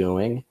be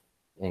doing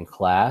in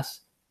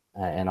class,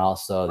 and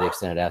also the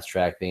extended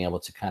abstract, being able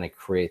to kind of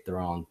create their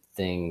own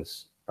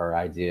things or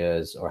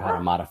ideas, or how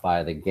to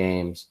modify the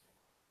games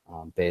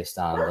based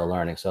on the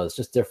learning. So it's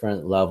just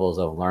different levels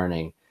of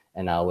learning.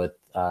 And now with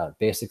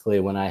basically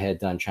when I had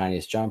done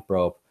Chinese jump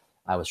rope,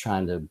 I was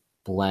trying to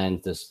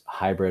blend this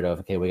hybrid of,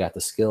 okay, we got the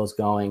skills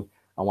going.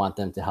 I want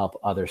them to help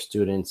other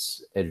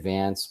students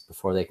advance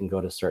before they can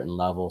go to certain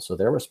levels. So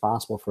they're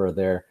responsible for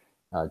their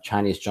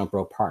Chinese jump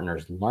rope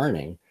partners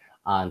learning,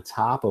 on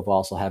top of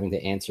also having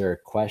to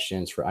answer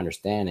questions for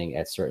understanding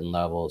at certain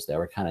levels that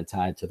were kind of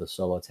tied to the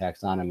SOLO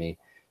taxonomy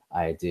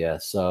idea.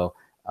 So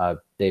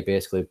they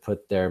basically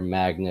put their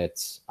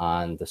magnets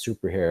on the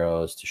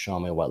superheroes to show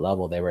me what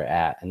level they were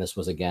at. And this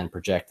was, again,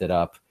 projected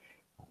up.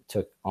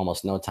 Took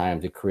almost no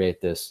time to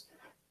create this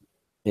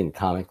in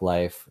Comic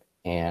Life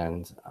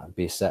and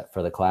be set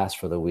for the class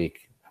for the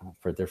week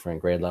for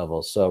different grade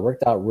levels. So it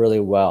worked out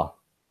really well.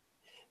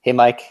 Hey,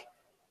 Mike.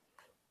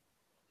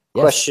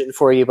 Yes. Question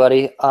for you,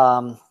 buddy.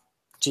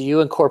 Do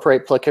you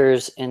incorporate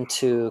Plickers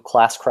into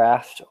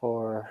Classcraft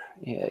or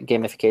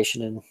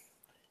gamification? And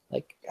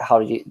like, how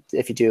do you,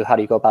 if you do, how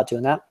do you go about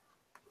doing that?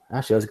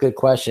 Actually, that was a good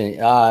question.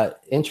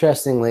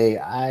 Interestingly,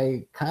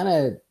 I kind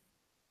of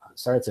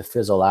started to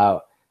fizzle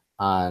out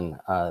on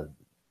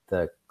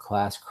the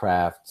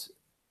Classcraft,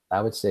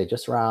 I would say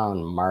just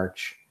around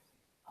March,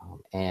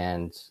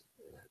 and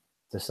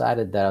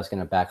decided that I was going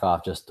to back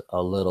off just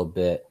a little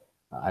bit.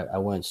 I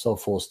went so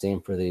full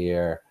steam for the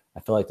year. I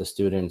feel like the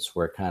students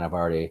were kind of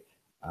already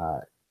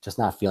just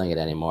not feeling it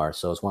anymore.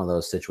 So it's one of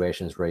those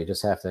situations where you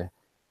just have to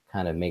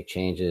kind of make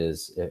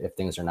changes if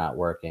things are not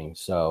working.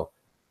 So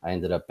I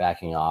ended up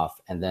backing off,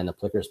 and then the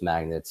Plickers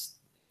magnets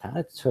kind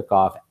of took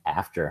off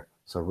after.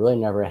 So really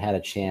never had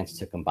a chance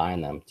to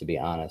combine them, to be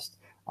honest.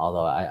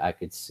 Although I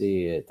could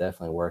see it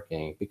definitely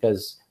working,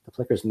 because the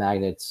Plickers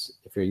magnets,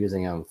 if you're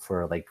using them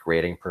for like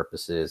grading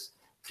purposes,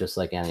 just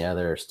like any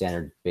other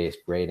standard-based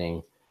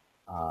grading,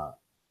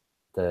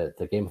 the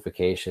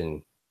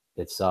gamification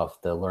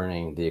itself, the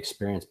learning, the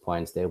experience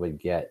points they would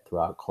get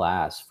throughout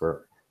class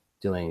for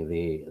doing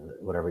the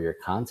whatever your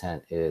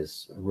content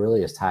is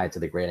really is tied to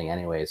the grading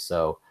anyway.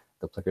 So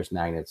the Plickers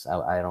magnets,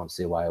 I don't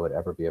see why it would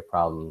ever be a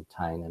problem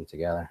tying them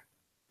together.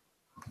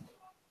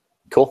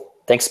 Cool.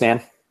 Thanks,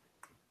 man.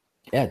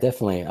 Yeah,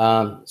 definitely.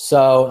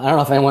 So I don't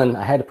know if anyone,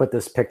 I had to put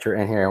this picture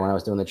in here when I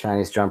was doing the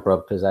Chinese jump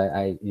rope, because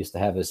I used to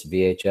have this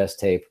VHS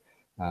tape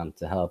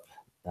to help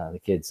the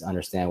kids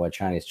understand what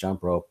Chinese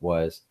jump rope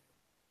was.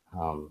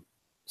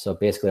 So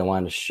basically I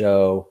wanted to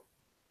show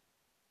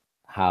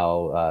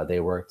how they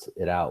worked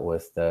it out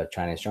with the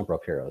Chinese jump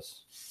rope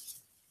heroes.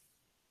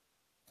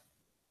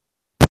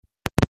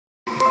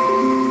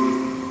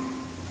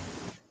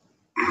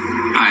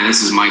 Hi,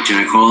 this is Mike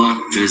Ginicola,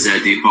 Phys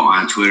Ed Depot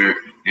on Twitter,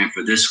 and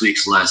for this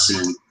week's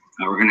lesson,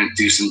 we're going to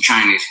do some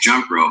Chinese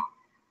jump rope.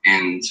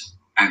 And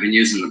I've been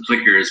using the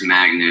Plickers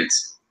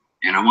magnets,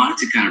 and I wanted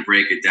to kind of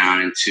break it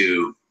down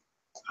into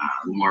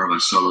more of a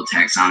SOLO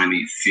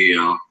Taxonomy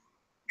feel,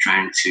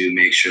 trying to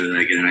make sure that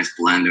I get a nice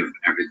blend of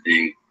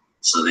everything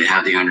so they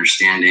have the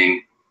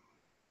understanding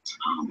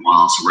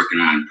while also working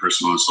on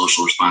personal and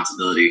social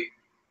responsibility.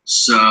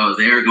 So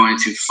they are going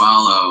to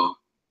follow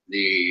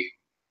the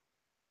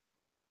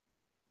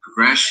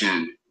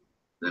progression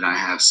that I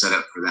have set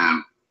up for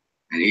them,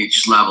 and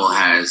each level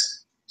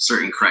has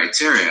certain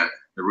criteria,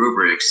 the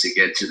rubrics to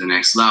get to the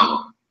next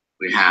level.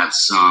 We have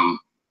some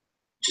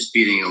just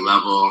beating a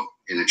level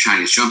in the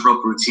Chinese jump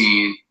rope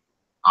routine,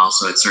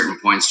 also at certain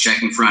points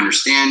checking for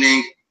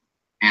understanding,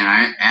 and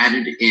I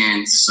added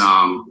in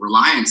some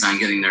reliance on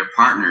getting their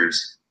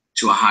partners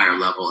to a higher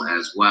level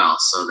as well,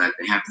 so that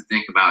they have to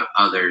think about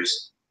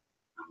others,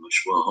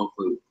 which will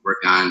hopefully work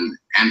on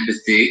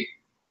empathy.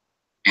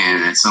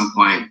 And at some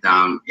point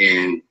down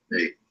in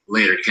the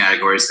later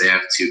categories, they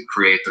have to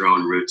create their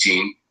own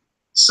routine.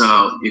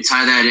 So you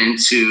tie that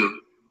into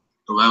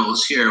the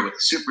levels here with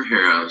the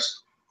superheroes,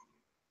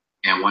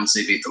 and once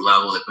they beat the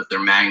level, they put their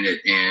magnet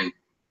in.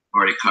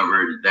 Already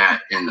covered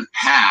that in the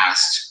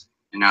past,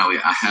 and now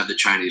I have the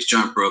Chinese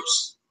jump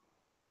ropes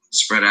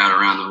spread out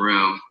around the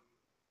room,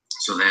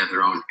 so they have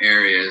their own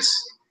areas.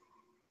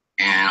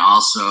 And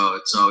also,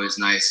 it's always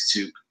nice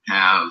to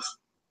have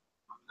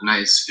a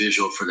nice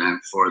visual for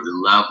them for the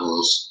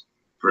levels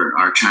for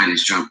our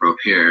Chinese jump rope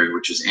here,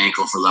 which is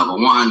ankle for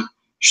level 1,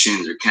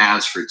 shins or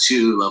calves for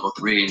 2, level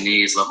 3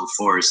 knees, level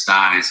 4 is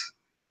thighs.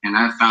 And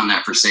I found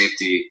that for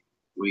safety,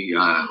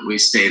 we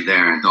stayed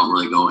there and don't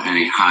really go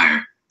any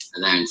higher.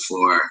 And then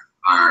for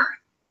our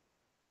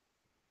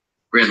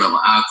grade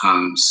level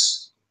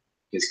outcomes,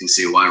 you guys can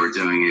see why we're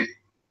doing it.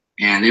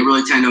 And they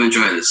really tend to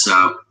enjoy this.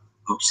 So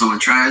hope someone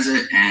tries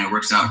it and it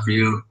works out for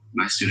you.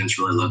 My students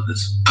really love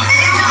this.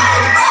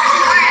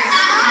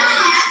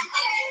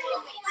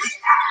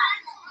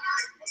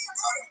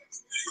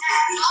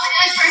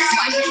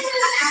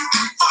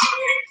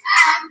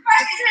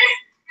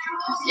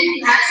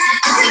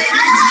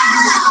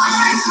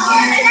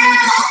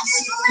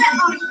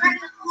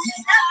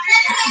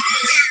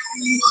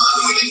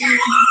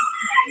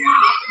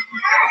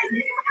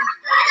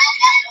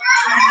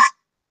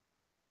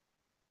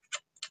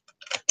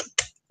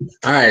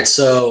 All right,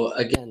 so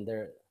again,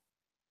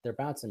 they're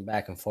bouncing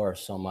back and forth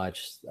so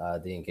much.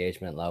 The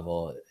engagement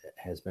level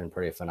has been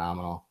pretty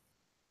phenomenal.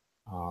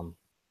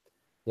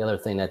 The other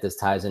thing that this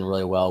ties in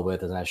really well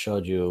with, and I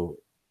showed you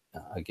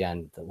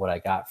again what I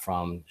got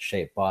from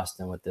Shape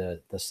Boston with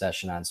the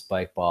session on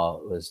spike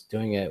ball, was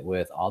doing it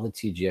with all the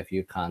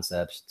TGfU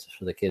concepts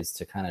for the kids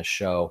to kind of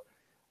show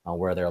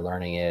where their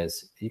learning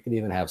is. You could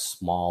even have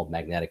small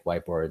magnetic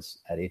whiteboards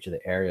at each of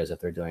the areas if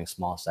they're doing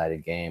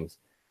small-sided games.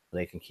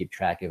 They can keep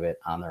track of it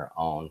on their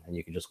own, and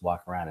you can just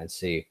walk around and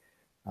see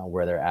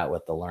where they're at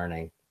with the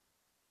learning.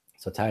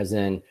 So it ties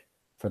in,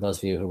 for those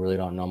of you who really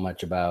don't know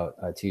much about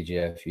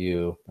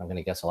TGfU, I'm going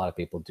to guess a lot of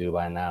people do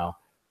by now,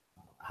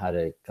 how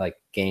to like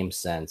game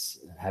sense,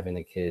 having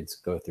the kids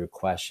go through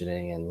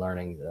questioning and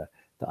learning the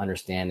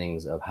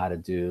understandings of how to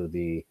do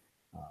the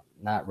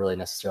not really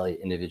necessarily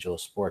individual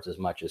sports as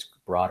much as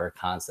broader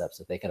concepts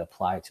that they can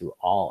apply to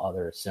all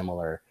other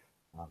similar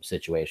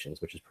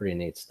situations, which is pretty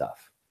neat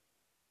stuff.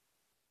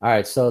 All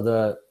right, so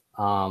the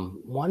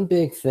one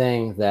big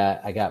thing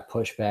that I got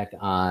pushback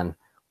on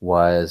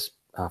was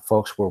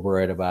folks were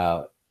worried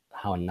about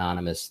how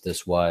anonymous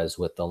this was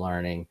with the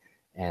learning,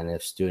 and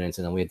if students,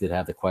 and then we did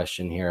have the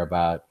question here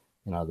about,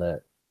 you know,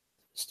 the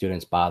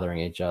students bothering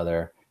each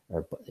other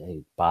or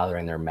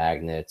bothering their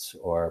magnets,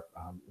 or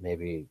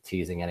maybe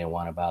teasing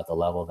anyone about the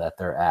level that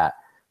they're at.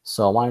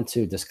 So I wanted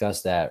to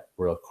discuss that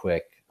real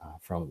quick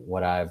from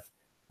what I've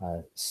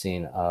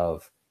seen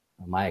of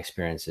my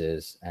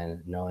experiences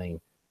and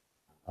knowing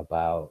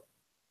about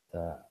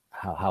the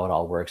how it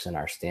all works in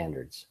our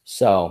standards.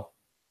 So,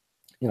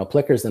 you know,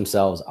 Plickers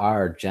themselves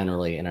are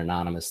generally an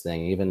anonymous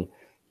thing. Even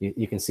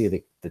you can see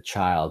the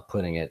child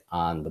putting it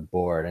on the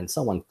board, and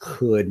someone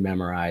could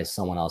memorize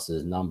someone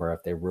else's number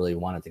if they really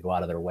wanted to go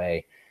out of their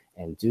way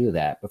and do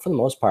that. But for the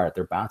most part,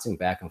 they're bouncing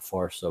back and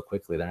forth so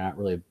quickly. They're not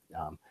really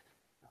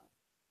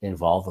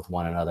involved with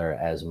one another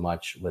as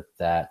much with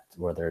that,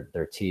 where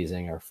they're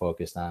teasing or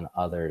focused on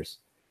others.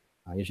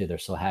 Usually they're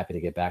so happy to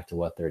get back to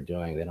what they're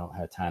doing. They don't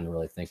have time to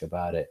really think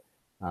about it.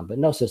 But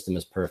no system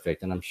is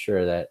perfect. And I'm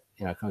sure that,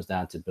 you know, it comes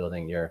down to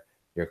building your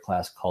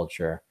class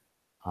culture.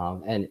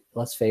 And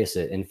let's face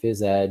it, in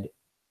phys ed,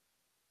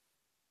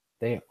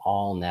 they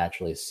all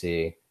naturally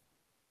see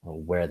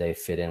where they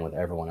fit in with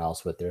everyone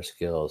else with their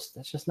skills.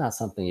 That's just not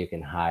something you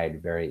can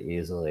hide very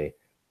easily.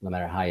 No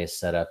matter how you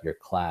set up your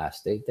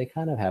class, they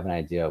kind of have an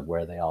idea of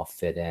where they all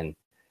fit in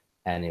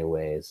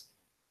anyways.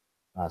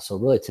 So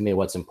really, to me,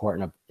 what's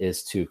important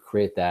is to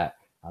create that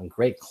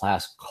great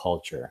class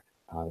culture.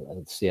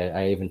 See,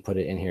 I even put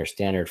it in here,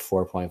 standard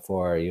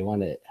 4.4. You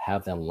want to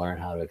have them learn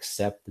how to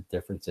accept the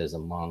differences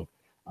among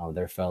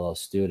their fellow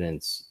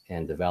students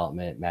in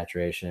development,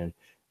 maturation,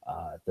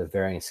 the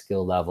varying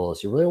skill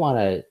levels. You really want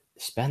to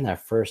spend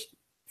that first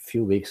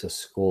few weeks of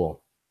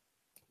school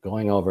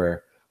going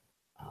over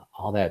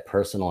all that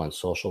personal and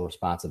social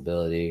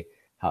responsibility,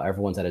 how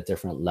everyone's at a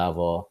different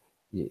level.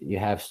 You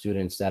have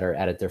students that are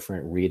at a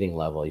different reading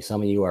level.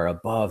 Some of you are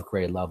above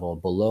grade level,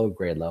 below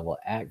grade level,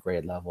 at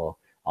grade level,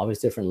 all these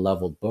different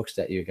leveled books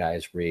that you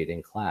guys read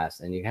in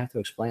class. And you have to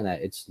explain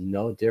that it's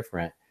no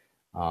different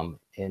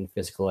in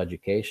physical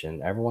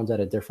education. Everyone's at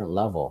a different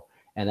level,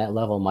 and that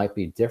level might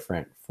be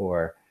different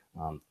for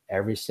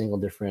every single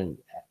different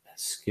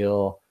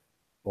skill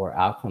or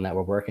outcome that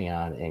we're working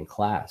on in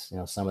class. You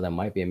know, some of them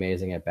might be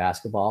amazing at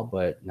basketball,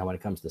 but now when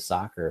it comes to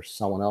soccer,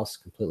 someone else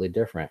completely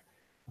different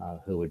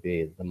who would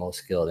be the most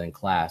skilled in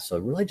class. So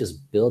really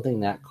just building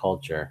that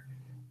culture,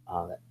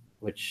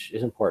 which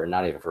is important,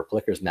 not even for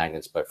Plickers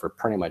magnets, but for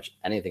pretty much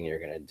anything you're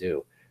going to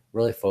do,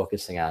 really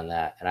focusing on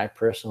that. And I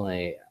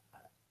personally,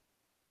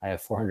 I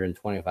have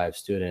 425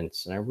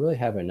 students, and I really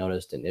haven't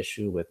noticed an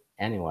issue with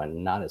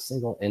anyone, not a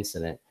single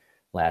incident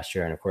last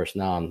year. And of course,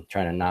 now I'm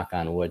trying to knock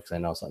on wood because I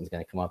know something's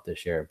going to come up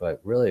this year.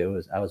 But really,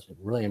 I was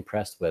really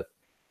impressed with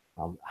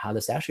how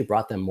this actually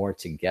brought them more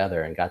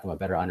together and got them a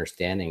better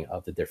understanding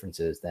of the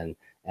differences than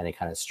any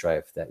kind of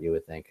strife that you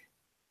would think.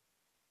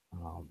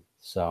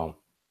 So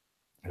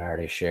I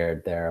already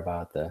shared there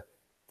about the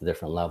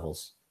different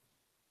levels.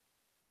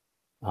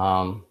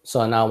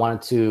 So now I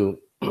wanted to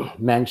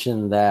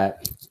mention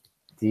that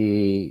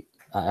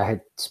I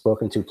had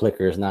spoken to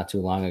Plickers not too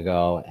long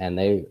ago, and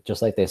they,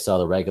 just like they sell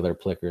the regular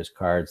Plickers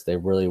cards, they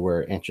really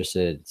were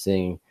interested in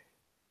seeing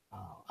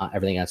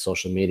everything on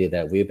social media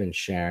that we've been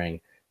sharing.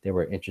 They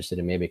were interested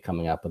in maybe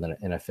coming up with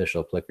an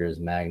official Plickers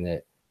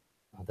magnet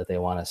that they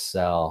want to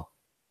sell,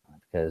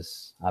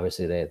 because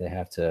obviously they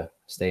have to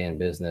stay in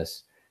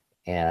business.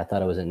 And I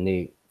thought it was a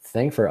neat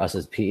thing for us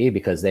as PE,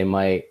 because they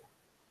might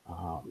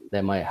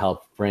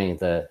help bring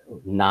the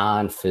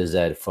non-phys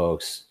ed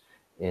folks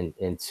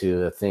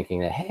into thinking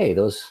that, hey,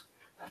 those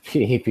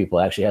PE people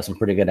actually have some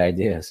pretty good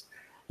ideas.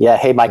 Yeah.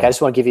 Hey, Mike, I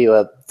just want to give you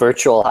a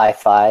virtual high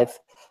five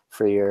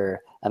for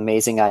your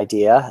amazing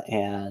idea.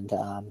 And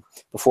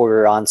before we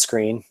were on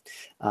screen,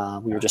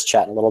 we were just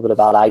chatting a little bit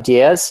about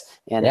ideas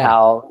and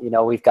how, you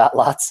know, we've got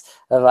lots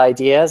of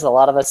ideas. A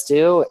lot of us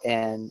do.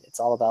 And it's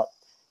all about,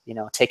 you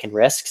know, taking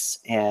risks.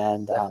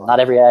 And not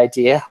every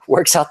idea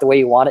works out the way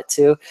you want it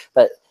to.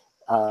 But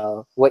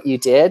what you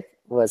did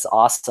was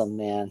awesome,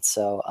 man.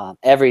 So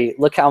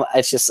look how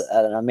it's just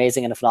an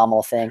amazing and a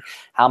phenomenal thing,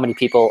 how many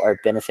people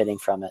are benefiting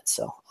from it.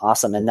 So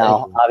awesome. And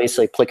now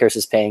obviously Plickers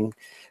is paying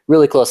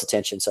really close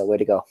attention. So way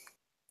to go.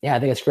 Yeah, I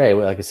think it's great.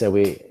 Like I said,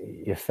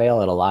 you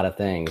fail at a lot of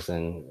things,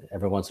 and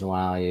every once in a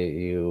while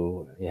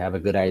you have a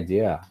good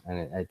idea.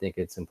 And I think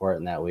it's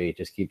important that we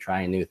just keep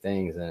trying new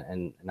things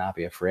and not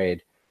be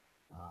afraid.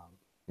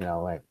 You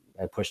know,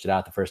 I pushed it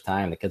out the first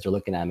time. The kids are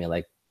looking at me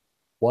like,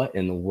 what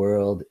in the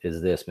world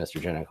is this,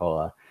 Mr.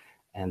 Ginicola?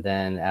 And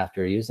then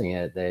after using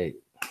it, it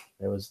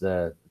was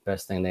the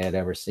best thing they had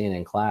ever seen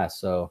in class.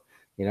 So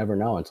you never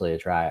know until you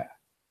try it.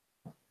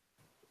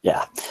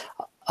 Yeah.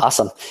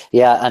 Awesome.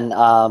 Yeah. And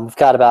we've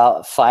got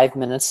about 5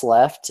 minutes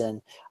left,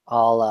 and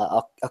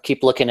I'll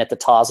keep looking at the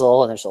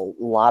Tozzle, and there's a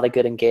lot of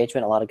good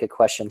engagement, a lot of good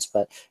questions,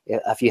 but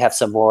if you have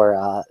some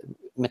more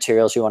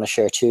materials you want to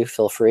share too,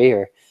 feel free.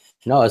 Or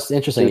no, it's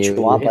interesting. You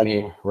hit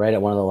me right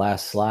at one of the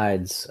last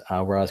slides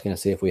where I was going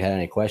to see if we had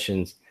any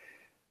questions.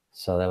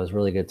 So that was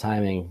really good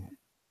timing.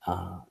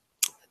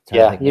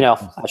 Yeah, you know,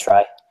 I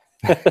try.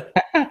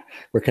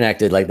 We're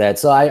connected like that.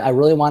 So I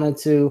really wanted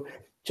to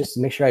just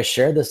make sure I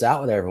shared this out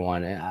with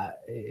everyone.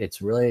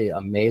 It's really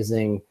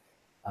amazing.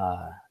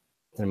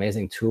 It's an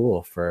amazing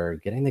tool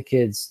for getting the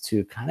kids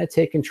to kind of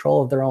take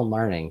control of their own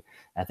learning.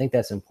 I think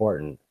that's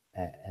important.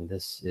 And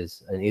this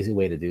is an easy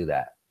way to do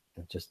that.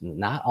 It's just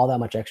not all that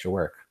much extra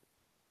work.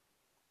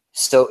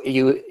 So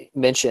you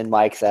mentioned,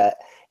 Mike, that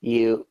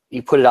you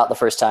put it out the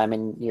first time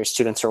and your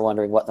students are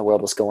wondering what in the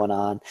world was going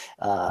on.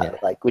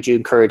 Like, would you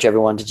encourage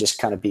everyone to just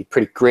kind of be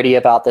pretty gritty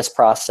about this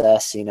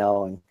process, you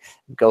know, and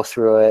go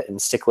through it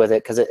and stick with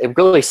it? Because it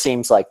really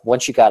seems like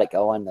once you got it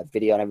going, the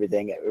video and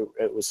everything,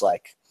 it was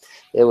like,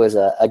 it was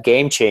a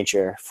game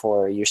changer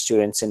for your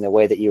students in the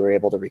way that you were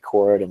able to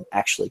record and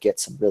actually get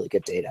some really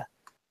good data.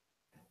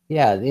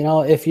 Yeah, you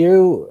know, if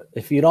you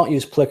don't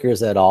use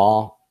Plickers at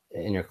all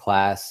in your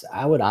class,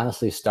 I would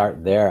honestly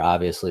start there,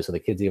 obviously, so the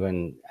kids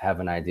even have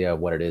an idea of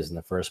what it is in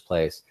the first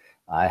place.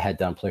 I had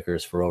done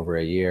Plickers for over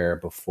a year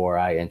before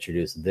I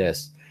introduced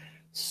this,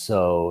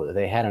 so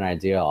they had an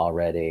idea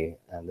already,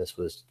 and this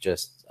was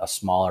just a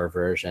smaller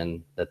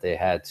version that they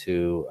had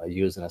to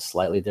use in a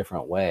slightly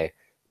different way.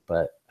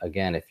 But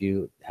again, if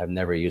you have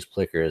never used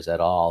Plickers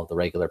at all, the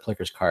regular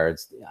Plickers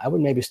cards, I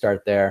would maybe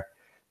start there.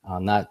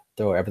 Not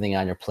throw everything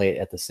on your plate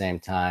at the same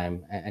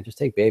time, and just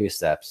take baby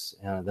steps.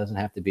 You know, it doesn't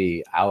have to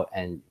be out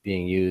and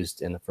being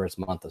used in the first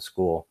month of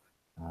school.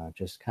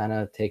 Just kind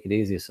of take it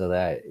easy so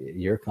that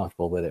you're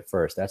comfortable with it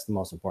first. That's the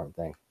most important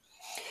thing.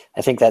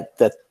 I think that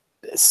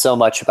so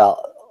much about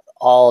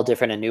all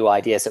different and new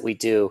ideas that we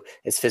do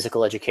as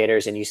physical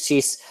educators, and you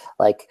see,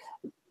 like,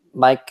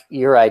 Mike,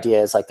 your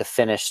idea is like the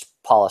finished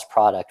polished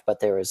product,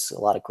 but there was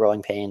a lot of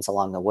growing pains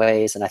along the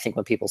ways. And I think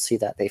when people see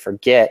that, they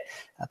forget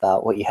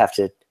about what you have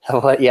to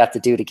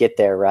do to get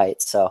there,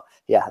 right? So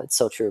yeah, it's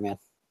so true, man.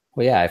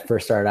 Well, yeah, I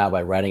first started out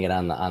by writing it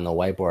on the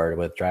whiteboard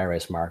with dry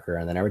erase marker,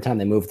 and then every time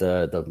they moved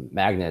the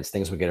magnets,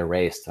 things would get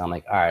erased. And I'm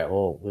like, all right,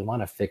 well, we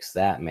want to fix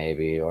that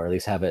maybe, or at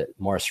least have it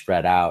more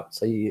spread out.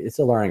 So it's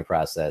a learning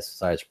process.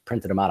 So I just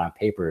printed them out on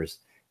papers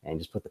and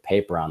just put the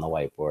paper on the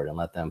whiteboard and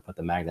let them put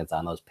the magnets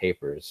on those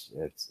papers.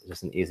 It's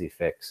just an easy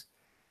fix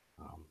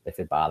if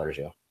it bothers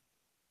you.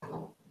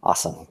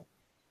 Awesome.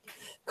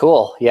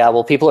 Cool. Yeah,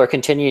 well, people are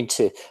continuing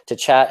to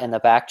chat in the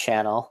back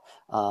channel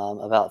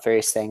about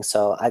various things.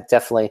 So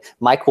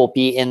Mike will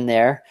be in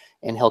there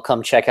and he'll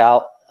come check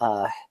out.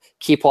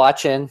 Keep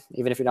watching,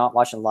 even if you're not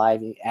watching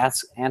live, you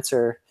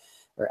answer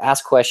or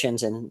ask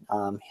questions and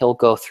he'll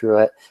go through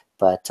it.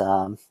 But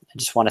I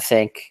just want to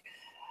thank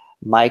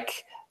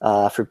Mike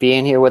for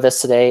being here with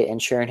us today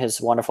and sharing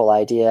his wonderful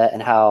idea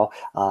and how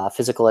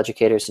physical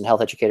educators and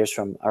health educators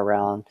from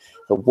around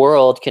the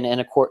world can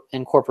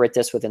incorporate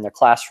this within their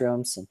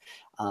classrooms. And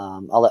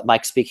I'll let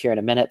Mike speak here in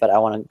a minute, but I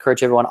want to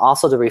encourage everyone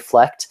also to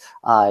reflect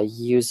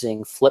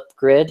using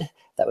Flipgrid.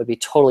 That would be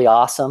totally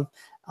awesome.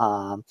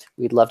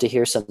 We'd love to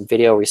hear some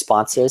video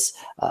responses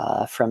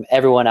from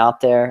everyone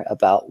out there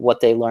about what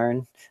they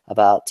learned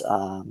about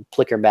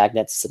Plicker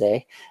magnets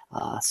today.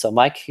 So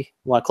Mike, you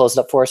want to close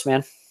it up for us,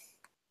 man?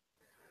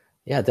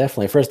 Yeah,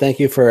 definitely. First, thank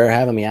you for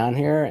having me on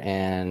here,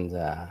 and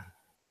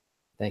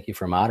thank you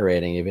for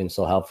moderating. You've been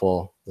so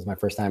helpful. This is my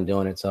first time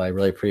doing it, so I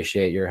really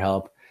appreciate your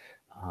help.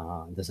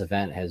 This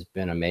event has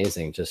been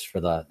amazing just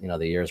for the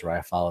years where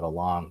I followed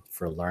along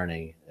for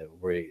learning.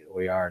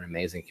 We are an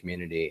amazing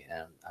community,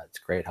 and it's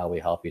great how we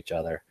help each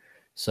other.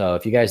 So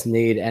if you guys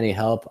need any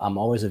help, I'm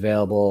always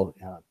available.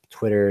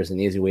 Twitter is an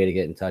easy way to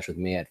get in touch with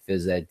me at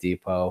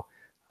PhysEdDepot.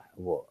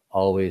 We'll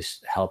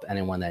always help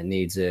anyone that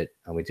needs it.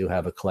 And we do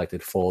have a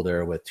collected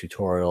folder with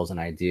tutorials and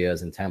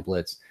ideas and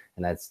templates,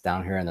 and that's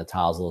down here in the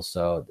Tozzle.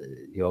 So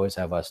you always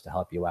have us to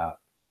help you out.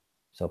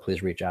 So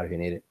please reach out if you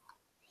need it.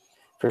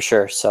 For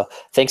sure. So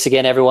thanks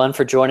again, everyone,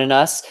 for joining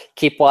us.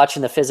 Keep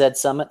watching the Phys Ed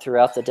Summit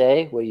throughout the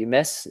day. What you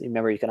miss,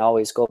 remember, you can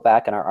always go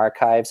back in our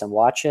archives and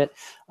watch it.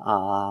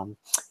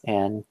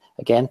 And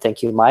again,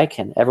 thank you, Mike,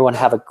 and everyone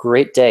have a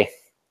great day.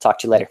 Talk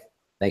to you later.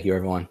 Thank you,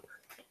 everyone.